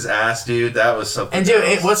beats his ass, dude, that was something. And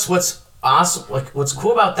dude, what's awesome, like what's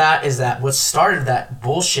cool about that is that what started that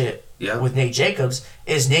bullshit with Nate Jacobs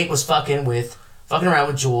is Nate was fucking around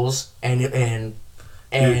with Jules and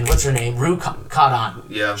what's her name? Rue caught on.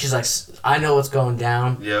 Yeah. She's like, I know what's going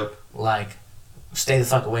down. Yep. Like, stay the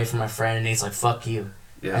fuck away from my friend. And Nate's like, fuck you.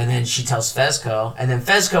 Yeah. And then she tells Fezco. And then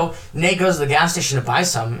Nate goes to the gas station to buy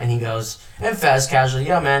something. And he goes, and Fez casually,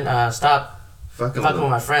 yo, man, stop fucking with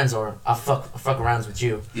my friends or I'll fuck around with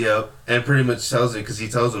you. Yep. And pretty much tells it because he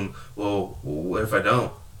tells him, well, what if I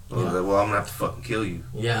don't? Well, I'm going to have to fucking kill you.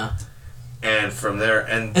 Yeah. And from there,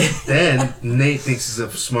 and then Nate thinks it's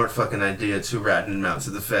a smart fucking idea to rat him out to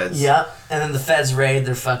the feds. Yep, and then the feds raid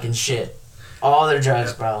their fucking shit. All their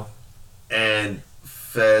drugs, bro. And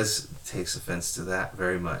Fez takes offense to that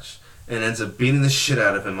very much. And ends up beating the shit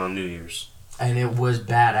out of him on New Year's. And it was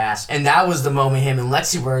badass. And that was the moment him and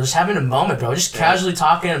Lexi were just having a moment, bro. Just casually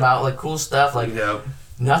talking about, like, cool stuff. Like,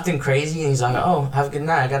 nothing crazy. And he's like, oh, have a good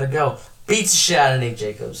night. I gotta go. Beats the shit out of Nate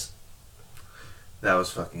Jacobs. That was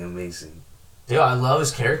fucking amazing. Dude, I love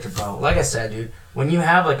his character, bro. Like I said, dude, when you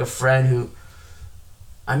have, like, a friend who's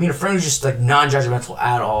just, like, non-judgmental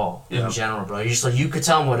at all in general, bro. You're just, like, you could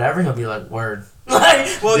tell him whatever, and he'll be like, word.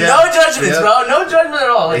 Like, well, no judgments, bro. No judgment at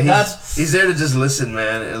all. Like, he's there to just listen,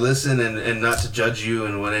 man. And listen and not to judge you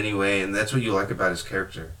in any way. And that's what you like about his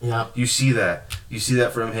character. Yeah. You see that. You see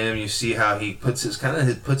that from him. You see how he puts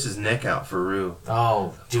his neck out for Rue.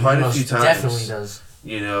 Oh, dude, quite a few times. Definitely does.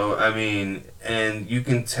 You know, I mean, and you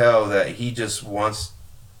can tell that he just wants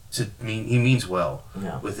to he means well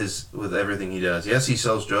with everything he does. Yes, he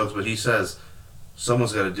sells drugs, but he says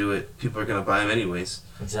someone's got to do it. People are going to buy him anyways.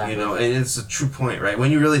 Exactly. You know, and it's a true point, right?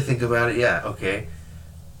 When you really think about it, okay.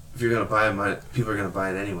 If you're going to buy it, people are going to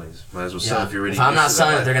buy it anyways. Might as well sell it if you're ready. If I'm not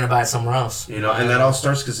selling it, they're going to buy it somewhere else. You know, and that all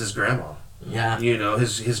starts because his grandma. Yeah. You know,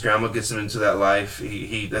 his grandma gets him into that life.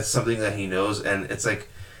 He that's something that he knows, and it's like,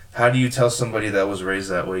 how do you tell somebody that was raised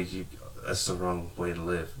that way, that's the wrong way to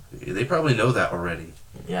live? They probably know that already.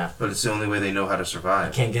 Yeah. But it's the only way they know how to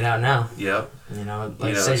survive. You can't get out now. Yep. You know, like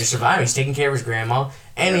you said, you're surviving. He's taking care of his grandma,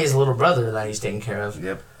 and he has a little brother that he's taking care of.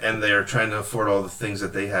 Yep. And they're trying to afford all the things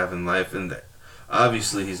that they have in life, and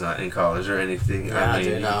obviously he's not in college or anything. Yeah,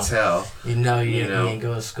 you can tell. You know, he ain't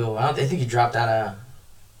go to school. I think he dropped out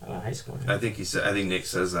of high school. I think Nick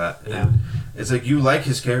says that. Yeah. And it's like you like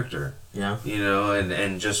his character. Yeah. You know,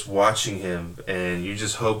 and just watching him, and you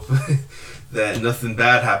just hope that nothing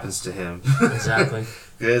bad happens to him. Exactly.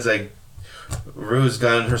 It's like Rue's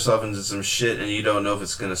gotten herself into some shit, and you don't know if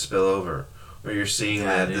it's gonna spill over, or you're seeing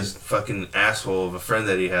that this fucking asshole of a friend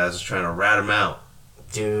that he has is trying to rat him out.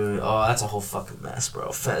 Dude, that's a whole fucking mess, bro.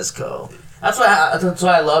 Fezco. That's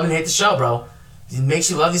why I love and hate the show, bro. It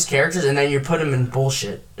makes you love these characters, and then you put him in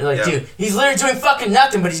bullshit. You're like, dude, he's literally doing fucking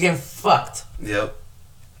nothing, but he's getting fucked. Yep.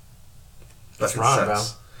 It's wrong, sucks.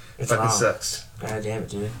 bro. It's fucking wrong. Sucks. God damn it,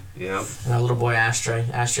 dude. Yep. And that little boy Ashtray.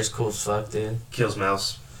 Ashtray's cool as fuck, dude. Kills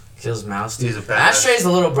Mouse. Dude. He's a badass. Ashtray's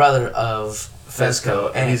the little brother of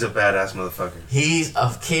Fezco. And he's a badass motherfucker. He's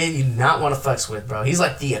a kid you do not want to fucks with, bro. He's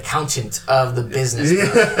like the accountant of the business,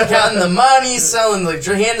 bro. Counting the money, selling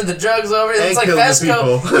handing the drugs over. It's like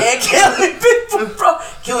Fezco. And killing people, bro.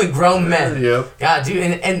 Killing grown men. Yep. God, dude.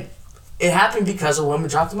 And it happened because a woman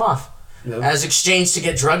dropped him off. Yep. As exchange to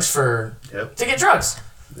get drugs to get drugs.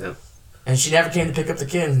 Yep. And she never came to pick up the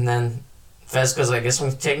kid, and then Fezco's like, I guess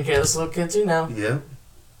I'm taking care of this little kid too now. Yeah.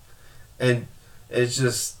 And it's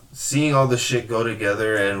just seeing all this shit go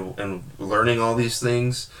together and learning all these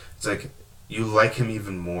things, it's like you like him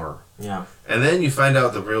even more. Yeah. And then you find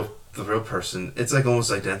out the real person, it's like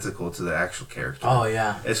almost identical to the actual character. Oh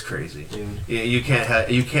yeah. It's crazy. Dude. You can't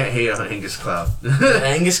hate on Angus Cloud.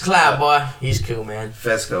 Angus Cloud, boy. He's cool, man.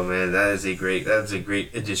 Fezco, man, that's a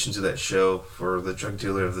great addition to that show for the drug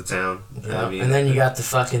dealer of the town. Yeah. And then you got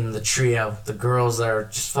the trio, the girls that are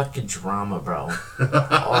just fucking drama, bro. Oh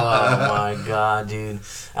my god, dude.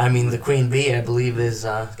 I mean, the Queen Bee, I believe, is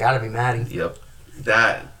gotta be Maddie. Yep.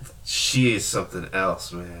 She is something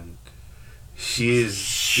else, man. She is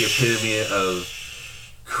the epitome of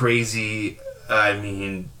crazy. I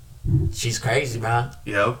mean, she's crazy, man.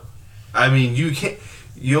 You know, I mean,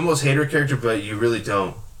 you almost hate her character, but you really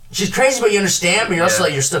don't. She's crazy, but you understand. But you're also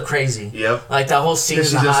like, you're still crazy. Yep. Like that whole scene in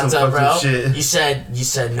the hot tub, bro. You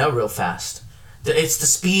said no real fast. It's the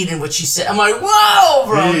speed in which she said. I'm like, whoa,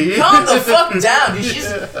 bro, calm the fuck down, dude.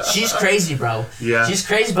 She's crazy, bro. Yeah. She's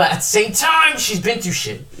crazy, but at the same time, she's been through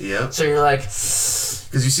shit. Yeah. So you're like,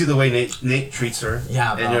 because you see the way Nate treats her.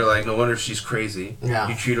 Yeah, bro. And you're like, no wonder she's crazy. Yeah.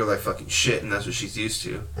 You treat her like fucking shit, and that's what she's used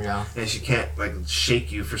to. Yeah. And she can't like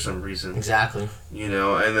shake you for some reason. Exactly. You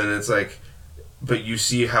know, and then it's like. But you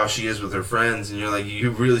see how she is with her friends, and you're like, you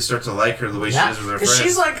really start to like her the way she is with her friends. Because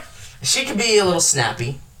she's like, she can be a little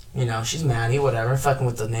snappy. You know, she's Maddie, whatever, fucking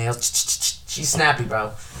with the nails. She's snappy,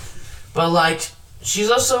 bro. But like, she's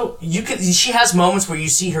also, she has moments where you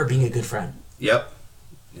see her being a good friend. Yep.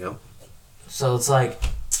 So it's like.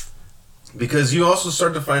 Because you also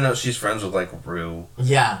start to find out she's friends with, like, Rue.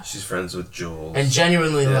 Yeah. She's friends with Jules. And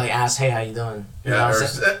genuinely, like, ask, hey, how you doing? You know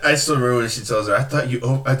I still remember when she tells her, I thought you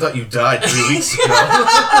died 3 weeks ago.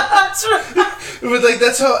 That's right. But, like,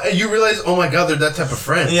 that's how you realize, oh, my God, they're that type of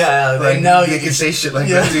friend. Yeah, like, no, they can say shit like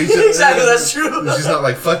that to each other. Exactly, that's true. She's not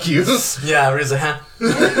like, fuck you. Yeah, Rue's like, huh?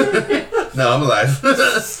 No, I'm alive.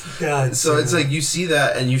 God. So it's like, you see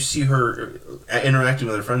that, and you see her interacting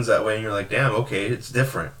with her friends that way, and you're like, damn, okay, it's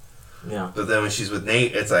different. Yeah. But then when she's with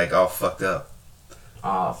Nate, it's like all fucked up.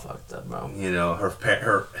 Oh, fucked up, bro. You know,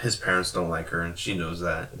 his parents don't like her, and she knows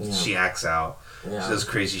that. Yeah. She acts out. Yeah. She does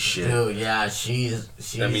crazy shit. Dude, yeah, she's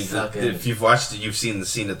I mean, fucking. If you've watched it, you've seen the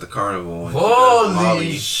scene at the carnival. And holy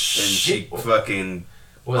Molly, shit! And she fucking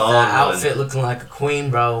with that outfit looking like a queen,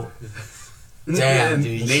 bro. Damn,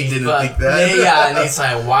 dude. Nate didn't think that. Yeah, and Nate's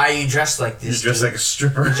like, "Why are you dressed like this? You're dressed like a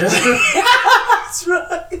stripper." That's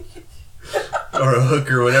right. Or a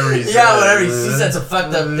hooker, whatever he said. Yeah, whatever. He said it's a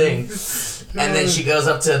fucked up thing. And then she goes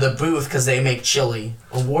up to the booth because they make chili.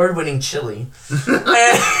 Award-winning chili. Calls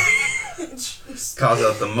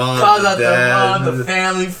out the mom. Calls out the mom, the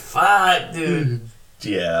family. Fuck, dude.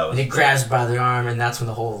 Yeah. And he grabs her by the arm, and that's when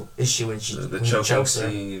the whole issue when she chokes her.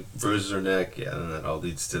 Bruises her neck, yeah, and that all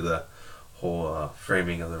leads to the whole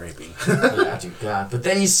framing of the raping. Yeah, dude, God. But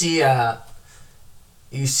then you see that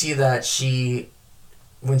she...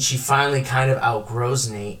 When she finally kind of outgrows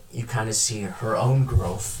Nate, you kind of see her own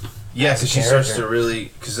growth. Yeah, because she starts to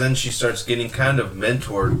really... Because then she starts getting kind of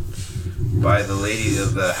mentored by the lady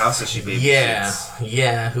of the house that she babysits.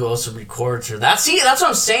 Yeah, who also records her. That's what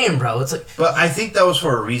I'm saying, bro. It's like... But I think that was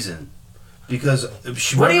for a reason. Because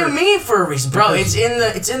she... What do you mean for a reason? Bro, it's in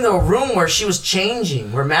the room where she was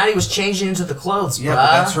changing. Where Maddie was changing into the clothes, bro. Yeah,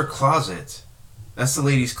 but that's her closet. That's the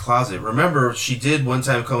lady's closet. Remember, she did one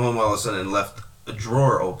time come home all of a sudden and left a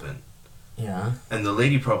drawer open. Yeah. And the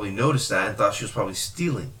lady probably noticed that and thought she was probably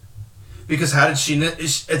stealing. Because how did she...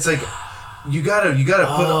 It's like... You gotta put...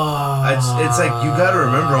 It's like, you gotta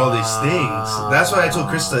remember all these things. That's why I told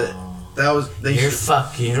Krista... You're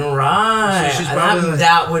fucking right. So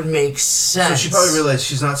that would make sense. So she probably realized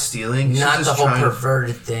she's not stealing. Not she's the whole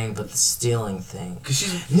perverted thing, but the stealing thing.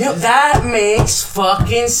 No, that makes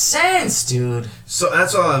fucking sense, dude. So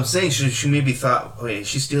that's all I'm saying. She maybe thought, wait, is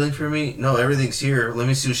she stealing from me? No, everything's here. Let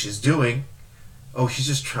me see what she's doing. Oh, she's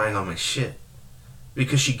just trying on my shit.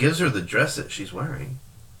 Because she gives her the dress that she's wearing.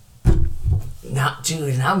 Now,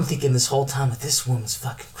 dude, and I'm thinking this whole time that this woman's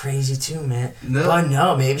fucking crazy too, man. No. But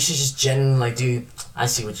no, maybe she's just genuinely like, dude, I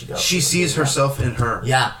see what you got. She sees herself in her.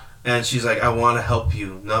 Yeah. And she's like, I want to help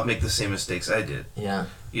you not make the same mistakes I did. Yeah.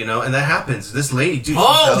 You know, and that happens. This lady, dude.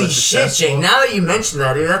 Holy shit, Jake. Now that you mention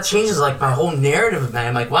that, dude, that changes like my whole narrative of man.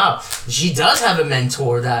 I'm like, wow, she does have a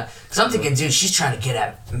mentor that. Because I'm thinking, dude, she's trying to get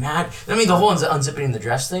at Matt. I mean, the whole unzipping the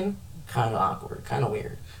dress thing, kind of awkward, kind of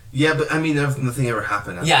weird. Yeah, but I mean, nothing ever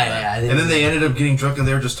happened after that. Yeah. And then they ended up getting drunk and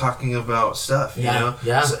they were just talking about stuff, you know?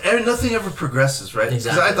 Yeah. So nothing ever progresses, right? Because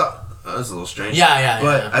Exactly. I thought, that was a little strange. Yeah.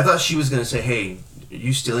 But I thought she was going to say, hey, are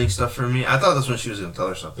you stealing stuff from me? I thought that's when she was going to tell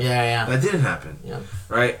her something. Yeah. That didn't happen. Yeah.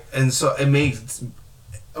 Right? And so it made...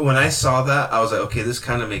 When I saw that, I was like, okay, this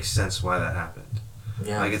kind of makes sense why that happened.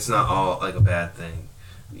 Yeah. Like, it's not all, like, a bad thing.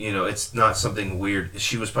 You know, it's not something weird.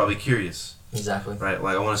 She was probably curious. Exactly. Right,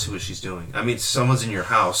 like I want to see what she's doing. I mean, someone's in your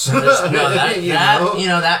house.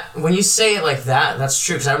 That when you say it like that, that's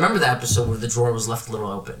true. Because I remember the episode where the drawer was left a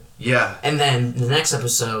little open. Yeah. And then the next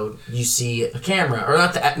episode, you see a camera, or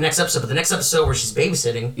not the next episode, but the next episode where she's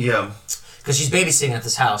babysitting. Yeah. Because she's babysitting at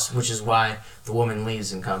this house, which is why the woman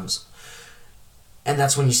leaves and comes. And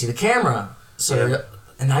that's when you see the camera. So,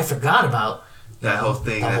 and I forgot about that whole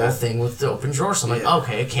thing. The whole thing with the open drawer. So I'm like,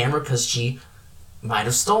 okay, a camera because she might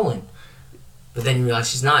have stolen. But then you realize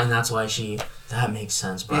she's not, and that's why that makes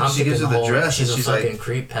sense. But she gives her the dress, she's and she's a fucking like,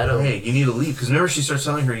 creep pedo. Hey, you need to leave. Because whenever she starts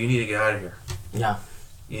telling her, you need to get out of here. Yeah.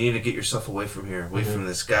 You need to get yourself away from here, away from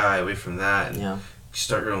this guy, away from that. And,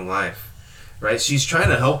 start your own life, right? She's trying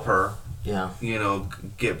to help her. Yeah. You know,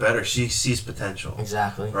 get better. She sees potential.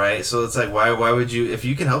 Exactly. Right. So it's like, why would you? If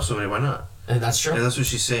you can help somebody, why not? And that's true. And that's what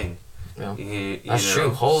she's saying. Yeah. That's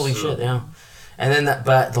true. Holy shit. Yeah. And then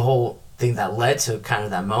but the whole thing that led to kind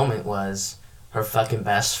of that moment was her fucking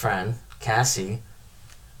best friend Cassie,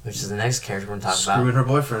 which is the next character we're gonna talk about. Screwing her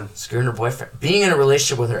boyfriend. Screwing her boyfriend. Being in a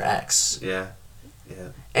relationship with her ex. Yeah. Yeah.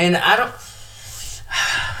 And I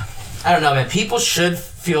don't know, man. People should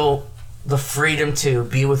feel the freedom to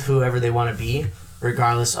be with whoever they want to be,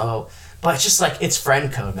 regardless of. But it's just like, it's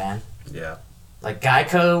friend code, man. Yeah. Like guy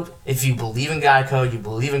code, if you believe in guy code, you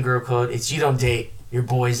believe in girl code, it's you don't date your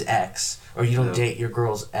boy's ex, or you don't date your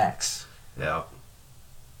girl's ex. Yeah.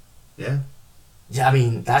 Yeah. Yeah, I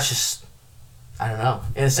mean, that's just, I don't know,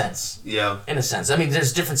 in a sense. Yeah. In a sense. I mean,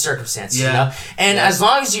 there's different circumstances, you know? And as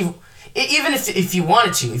long as you, even if you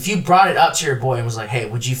wanted to, if you brought it up to your boy and was like, hey,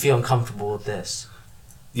 would you feel uncomfortable with this?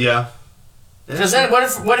 Yeah. Because then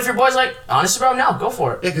what if your boy's like, honestly, bro, no, go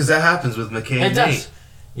for it. Yeah, because that happens with McKay and Nate.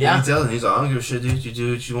 Yeah. He tells him, he's like, I don't give a shit, dude. You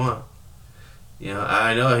do what you want. You know,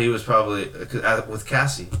 I know he was probably with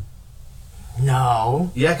Cassie.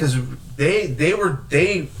 No. Yeah, because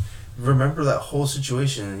they remember that whole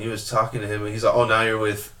situation, and he was talking to him, and he's like, oh, now you're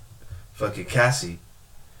with fucking Cassie.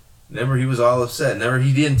 Remember, he was all upset. Remember,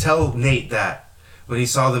 he didn't tell Nate that when he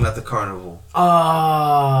saw them at the carnival.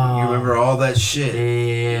 Oh. You remember all that shit?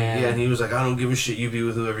 Yeah. Yeah, and he was like, I don't give a shit. You be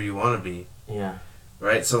with whoever you want to be. Yeah.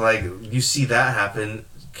 Right? So, like, you see that happen.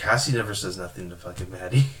 Cassie never says nothing to fucking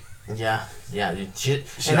Maddie. Yeah, yeah. Dude.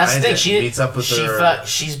 And that's the thing. She meets up with her.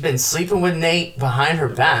 She's been sleeping with Nate behind her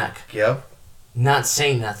back. Yep. Not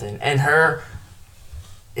saying nothing. And her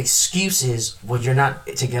excuse is, well, you're not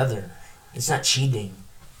together. It's not cheating.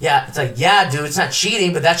 Yeah, it's like, yeah, dude, it's not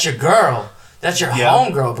cheating, but that's your girl. That's your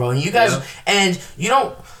homegirl, bro. And you guys, and you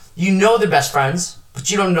know they're best friends, but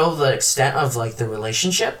you don't know the extent of, like, the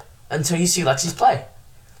relationship until you see Lexi's play.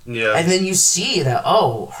 Yeah. And then you see that,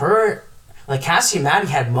 her, like, Cassie and Maddie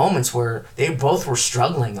had moments where they both were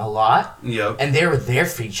struggling a lot. Yep. And they were there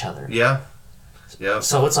for each other. Yeah. Yeah.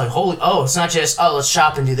 So it's like, it's not just, let's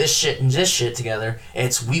shop and do this shit and this shit together.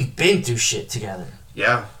 It's, we've been through shit together.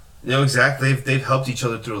 Yeah. You know, exactly. They've helped each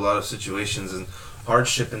other through a lot of situations and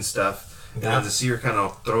hardship and stuff. Yeah. And to see her kind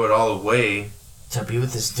of throw it all away. To be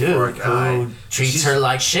with this dude who treats her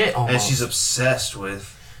like shit almost. And she's obsessed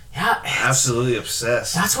with. Yeah. Absolutely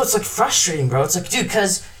obsessed. That's what's, like, frustrating, bro. It's like, dude,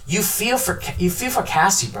 because you feel for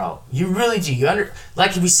Cassie, bro. You really do.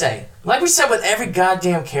 Like we said with every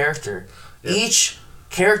goddamn character, each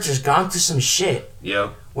character's gone through some shit.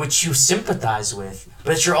 Yep. Which you sympathize with.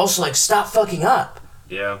 But you're also like, stop fucking up.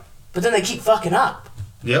 Yeah. But then they keep fucking up.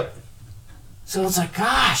 Yep. So it's like,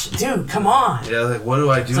 gosh, dude, come on. Yeah, like, what do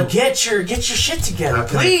I do? It's like, get your shit together,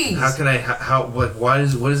 please. What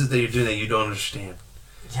is it that you're doing that you don't understand?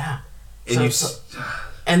 Yeah. And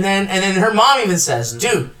and then her mom even says,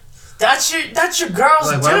 dude, that's your girl's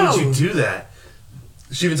dude. Why would you do that?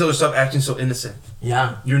 She even told her, stop acting so innocent.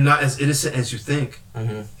 Yeah. You're not as innocent as you think.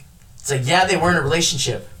 Mm-hmm. It's like, yeah, they were in a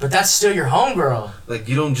relationship, but that's still your homegirl. Like,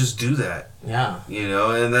 you don't just do that. Yeah. You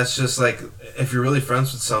know, and that's just like, if you're really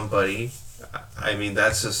friends with somebody, I mean,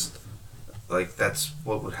 that's just, like, that's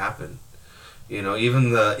what would happen. You know,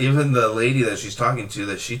 even the lady that she's talking to,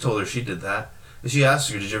 that she told her she did that, and she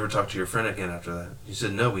asked her, did you ever talk to your friend again after that? She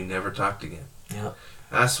said, no, we never talked again. Yeah.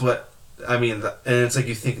 That's what, I mean, and it's like,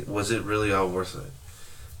 you think, was it really all worth it?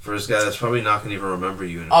 For this guy that's probably not going to even remember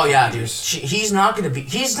you in a few years. Dude. He's not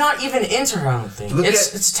even into her, I don't think.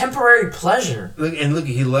 It's temporary pleasure. Look,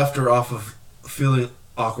 he left her off of feeling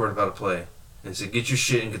awkward about a play. And said, get your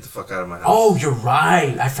shit and get the fuck out of my house. Oh, you're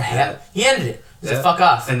right. I forgot. Yeah. He ended it. He said, fuck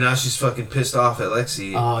off. And now she's fucking pissed off at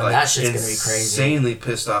Lexi. Oh, like, that shit's going to be crazy. Insanely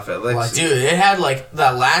pissed off at Lexi. Well, dude, it had, like,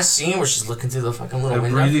 that last scene where she's looking through the fucking little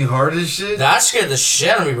window. Breathing hard as shit? That scared the shit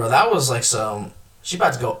out of me, bro. That was like she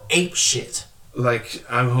about to go ape shit. Like,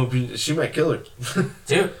 I'm hoping she might kill her.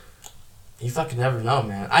 Dude, you fucking never know,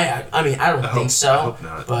 man. I mean, I don't think so. I hope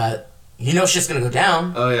not. But you know shit's gonna go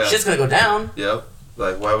down. Oh, yeah. Shit's gonna go down. Yep.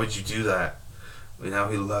 Like, why would you do that? Now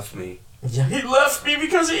he left me. Yeah, he left me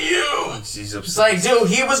because of you. She's upset. It's like, dude,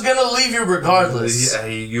 he was gonna leave you regardless. Yeah,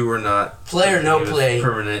 you were not. Play or no play.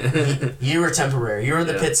 Permanent. You were temporary. You were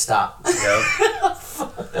the pit stop. Yep.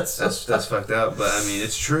 That's fucked up. But I mean,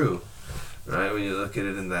 it's true. Right, when you look at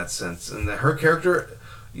it in that sense. And her character,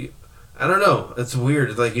 I don't know, it's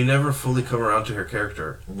weird. Like, you never fully come around to her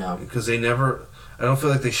character. No. Because I don't feel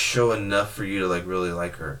like they show enough for you to, like, really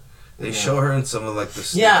like her. They show her in some of like the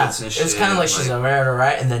snippets and shit. It's kind of like she's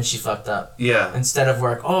alright, and then she fucked up. Yeah. Instead of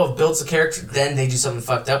where it builds a character, then they do something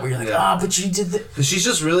fucked up where you're like, but you did that. Because she's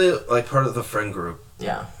just really like part of the friend group.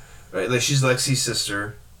 Yeah. Right? Like she's Lexi's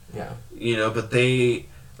sister. Yeah. You know, but they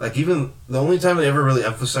like even the only time they ever really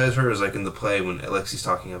emphasize her is like in the play when Lexi's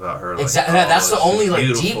talking about her. Like, exactly. That's the only like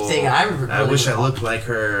deep thing I really I wish I looked like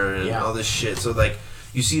her and all this shit. So like.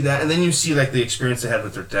 You see that, and then you see like the experience they had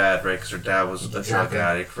with her dad, right? Because her dad was a drug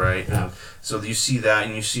addict, right? Yeah. So you see that,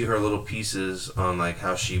 and you see her little pieces on like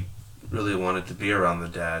how she really wanted to be around the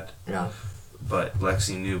dad. Yeah. But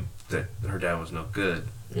Lexi knew that her dad was no good.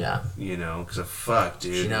 Yeah. You know, because fuck,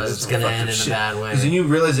 dude. She knows it's gonna end in a bad way. Because then you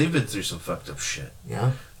realize they've been through some fucked up shit.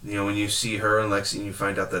 Yeah. You know, when you see her and Lexi, and you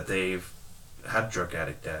find out that they've had a drug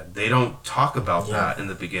addict dad. They don't talk about that in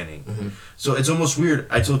the beginning. Mm-hmm. So it's almost weird.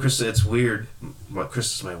 I told Krista it's weird. Well,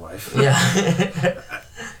 Krista's my wife. Yeah.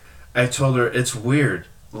 I told her it's weird.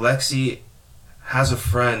 Lexi has a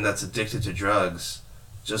friend that's addicted to drugs,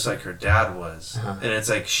 just like her dad was. And it's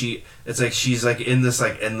like she's like in this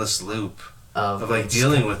like endless loop of like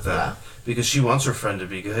dealing with that because she wants her friend to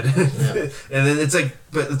be good. And then it's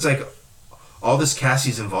like all this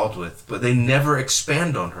Cassie's involved with, but they never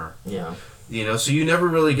expand on her. Yeah. You know, so you never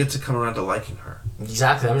really get to come around to liking her.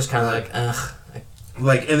 Exactly. I'm just kind of like, ugh.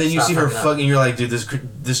 Like, and then you see her fucking. You're like, dude,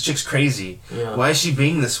 this chick's crazy. Yeah. Why is she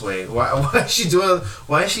being this way? Why is she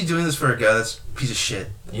doing this for a guy that's a piece of shit?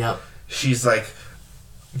 Yep. She's like,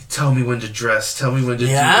 tell me when to dress. Tell me when to do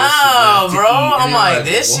this. Yeah, bro. I'm like,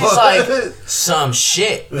 this is like some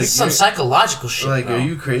shit. Like, this is some psychological shit. Like, bro. Are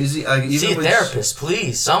you crazy? Like, even see a therapist,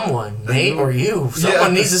 please. Someone, Nate or you.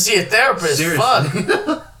 Someone needs to see a therapist. Seriously.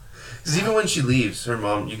 Fuck. Because even when she leaves, her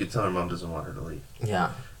mom, you could tell her mom doesn't want her to leave.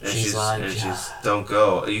 Yeah. And she's don't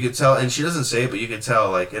go. You could tell, and she doesn't say it, but you could tell,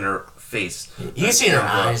 like, in her face. You can see in her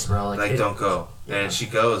eyes, bro. Like don't go. Yeah. And she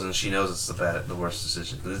goes, and she knows it's the worst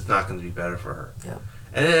decision. But it's not going to be better for her. Yeah.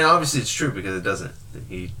 And then obviously it's true because it doesn't.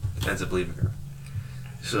 He ends up leaving her.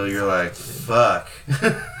 So you're like, fuck.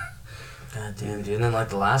 God damn, dude. And then, like,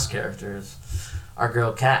 the last character is our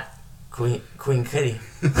girl Kat. Queen Kitty.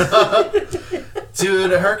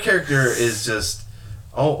 Dude, her character is just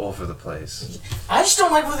all over the place. I just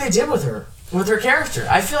don't like what they did with her. With her character.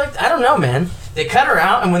 I feel like, I don't know, man. They cut her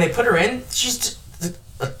out, and when they put her in, she's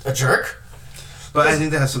a jerk. But I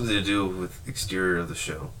think that has something to do with exterior of the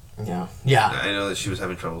show. Yeah. Yeah. I know that she was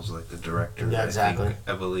having troubles with, like, the director. Yeah, exactly.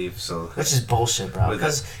 I believe, so. Which is bullshit, bro.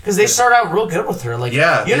 Because they start out real good with her. Like, you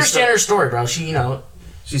understand her story, bro. She, you know...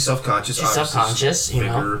 She's self-conscious. She's self-conscious, you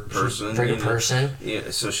know. Bigger person.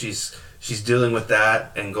 Yeah, so she's dealing with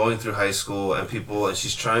that and going through high school and people, and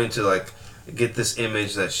she's trying to, like, get this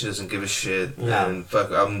image that she doesn't give a shit and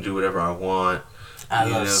fuck, I'm gonna do whatever I want. I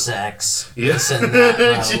love sex. Yeah. This and that,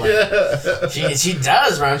 bro. Like, she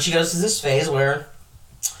does, bro. She goes through this phase where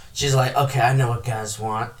she's like, okay, I know what guys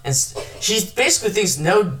want, and she basically thinks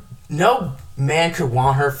no man could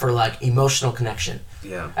want her for, like, emotional connection.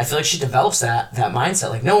 Yeah. I feel like she develops that mindset.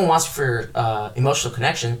 Like, no one wants for emotional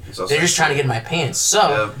connection. They're just trying to get in my pants.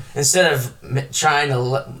 So, instead of trying to,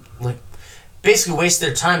 like, basically waste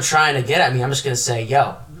their time trying to get at me, I'm just going to say,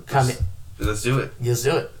 yo, come in. Let's do it. Let's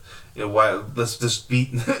do it. You know, why? Let's just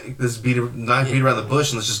beat around the bush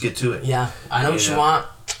and let's just get to it. Yeah. I know what you want.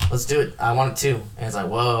 Let's do it. I want it too. And it's like,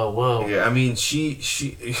 whoa. Yeah, I mean, she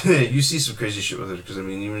you see some crazy shit with her because, I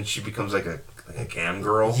mean, even she becomes like a cam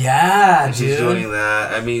girl. Yeah, dude. She's doing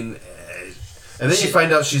that. I mean, and then you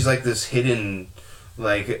find out she's like this hidden,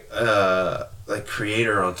 like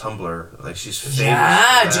creator on Tumblr. Like she's famous.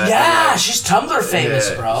 Yeah, she's Tumblr famous,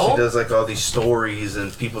 bro. She does like all these stories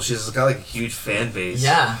and people. She's got like a huge fan base.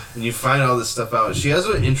 Yeah. And you find all this stuff out. She has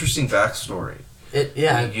an interesting backstory.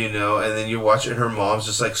 You know, and then you watch it. Her mom's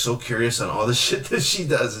just like so curious on all the shit that she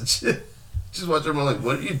does, and just watch her mom like,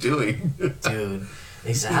 "What are you doing, dude?"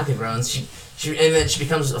 Exactly, bro. And and then she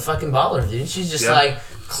becomes a fucking baller, dude. She's just like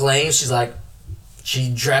claims she's like,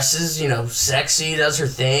 she dresses, you know, sexy, does her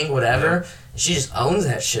thing, whatever. Yeah. She just owns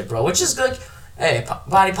that shit, bro. Which is good. Hey,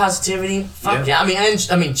 body positivity. Fuck yeah.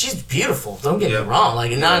 I mean, she's beautiful. Don't get me wrong.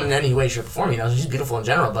 Like, not in any way, shape, or form. You know, she's beautiful in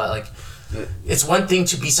general. But like, it's one thing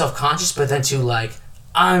to be self-conscious, but then to like,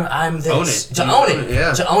 I'm this. To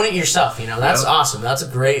own it yourself, you know. That's awesome. That's a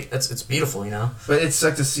great, it's beautiful, you know. But it's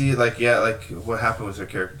like to see, like, like what happened with her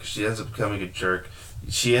character. She ends up becoming a jerk.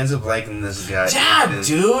 She ends up liking this guy. Yeah,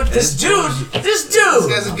 dude. This dude. This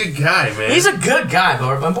guy's a good guy, man. He's a good guy,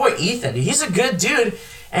 bro. My boy Ethan, dude. He's a good dude.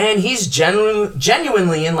 And he's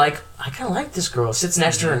genuinely in, like, I kind of like this girl. Sits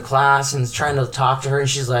next to her in class and is trying to talk to her, and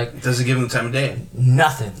she's like... Doesn't give him the time of day.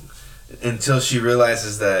 Nothing. Until she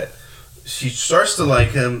realizes that she starts to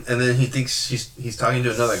like him, and then he thinks he's talking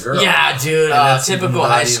to another girl. Yeah, dude, typical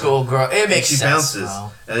high school girl. It makes sense. She bounces,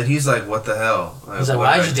 and then he's like, "What the hell?" He's like,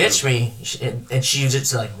 "Why'd you ditch me?" And she was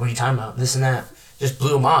just like, "What are you talking about? This and that." Just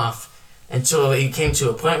blew him off until it came to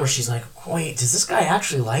a point where she's like, "Wait, does this guy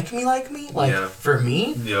actually like me? For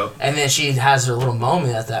me?" Yep. And then she has her little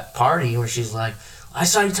moment at that party where she's like, "I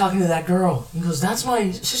saw you talking to that girl." He goes, "That's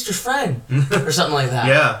my sister's friend," or something like that.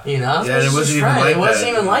 Yeah. You know? Yeah, it wasn't even like that. It wasn't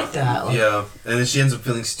even like that. Like, yeah. And then she ends up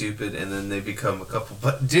feeling stupid, and then they become a couple.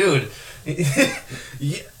 But, dude.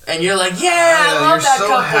 And you're like, I love that couple.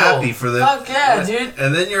 You're so happy for them. Fuck yeah, dude.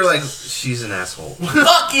 And then you're like, she's an asshole.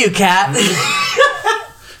 Fuck you, Kat.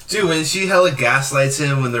 Dude, and she hella gaslights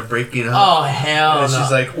him when they're breaking up. Oh, hell and no.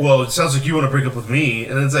 she's like, well, it sounds like you want to break up with me.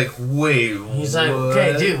 And it's like, wait, He's like,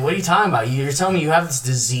 okay, dude, what are you talking about? You're telling me you have this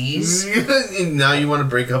disease? And now you want to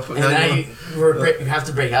break up? And now you have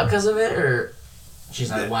to break up because of it? Or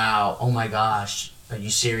she's like, wow, oh my gosh, are you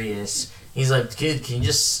serious? He's like, kid, can you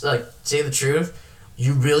just like say the truth?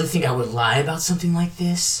 You really think I would lie about something like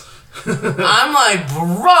this? I'm like,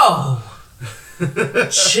 bro.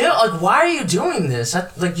 Chill. Like, why are you doing this?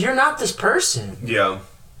 Like, you're not this person. Yeah.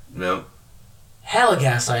 No. Hella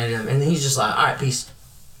gaslighted him, and then he's just like, all right, peace.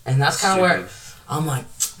 And that's kind of where I'm like,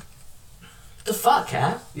 what the fuck,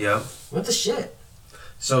 Kat? Yeah. What the shit?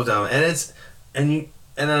 So dumb, and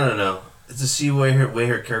I don't know. To see where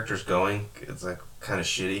her character's going, it's like kind of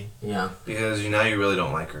shitty. Yeah. Because now you really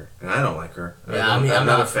don't like her, and I don't like her. Yeah, I'm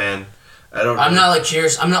not a fan. I'm not like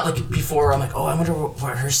curious. I'm not like before. I'm like, oh, I wonder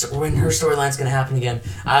when her storyline's gonna happen again.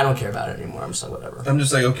 I don't care about it anymore. I'm just like, whatever. I'm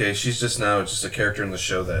just like, okay, she's just now just a character in the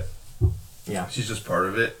show that. Yeah. She's just part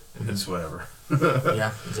of it. Mm-hmm. It's whatever.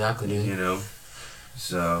 Yeah, exactly, dude. You know,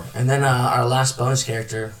 so. And then our last bonus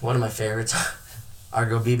character, one of my favorites, our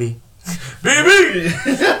girl BB. BB!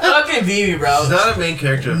 Fucking BB, bro. She's not a main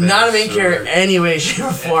character. Not a main character any way, shape,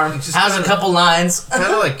 or form. Has a couple lines.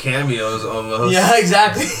 Kind of like cameos almost. Yeah,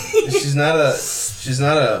 exactly. She's not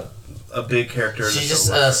a big character. She's just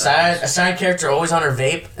a side character, always on her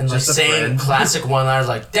vape and like saying classic one-liners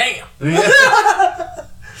like "damn." Yeah.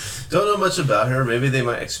 Don't know much about her. Maybe they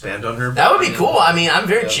might expand on her. That would be cool. I mean, I'm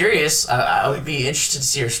very curious. I would be interested to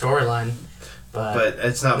see her storyline. But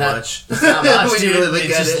it's not much. It's not much, dude. Really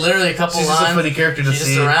it's just literally a couple lines. She's just a funny character to see.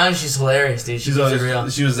 She's just around. She's hilarious, dude. She's always real.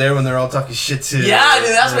 She was there when they're all talking shit too. Yeah,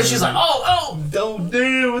 dude. That's when she's like, oh. Don't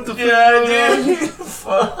damn what the fuck. Yeah, dude.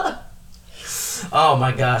 Fuck. Oh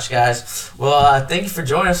my gosh, guys. Well, thank you for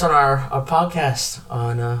joining us on our podcast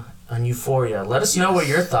on Euphoria. Let us know what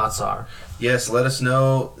your thoughts are. Yes, let us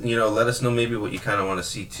know. Let us know maybe what you kind of want to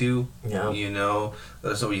see too. Yeah.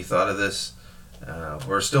 Let us know what you thought of this.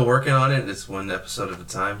 We're still working on it. It's one episode at a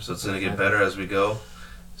time, so it's going to get better as we go.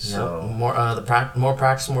 So more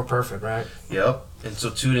practice, more perfect, right? Yep. And so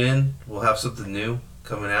tune in. We'll have something new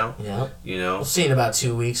coming out. Yep. We'll see in about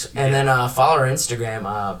 2 weeks, and then follow our Instagram,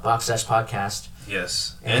 Boxsesh Podcast.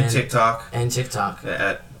 Yes, and TikTok. And TikTok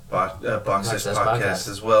at Boxsesh Podcast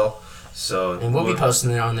as well. So we'll be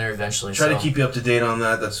posting it on there eventually. Try to keep you up to date on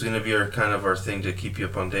that. That's going to be our thing to keep you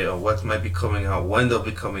up on date on what might be coming out, when they'll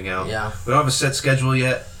be coming out. Yeah. We don't have a set schedule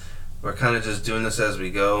yet. We're kind of just doing this as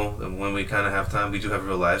we go, and when we kind of have time, we do have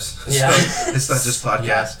real lives. Yeah. So it's not just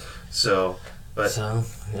podcasts.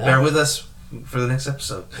 Yeah. Bear with us for the next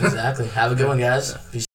episode. Exactly. Have a good one, guys. Peace.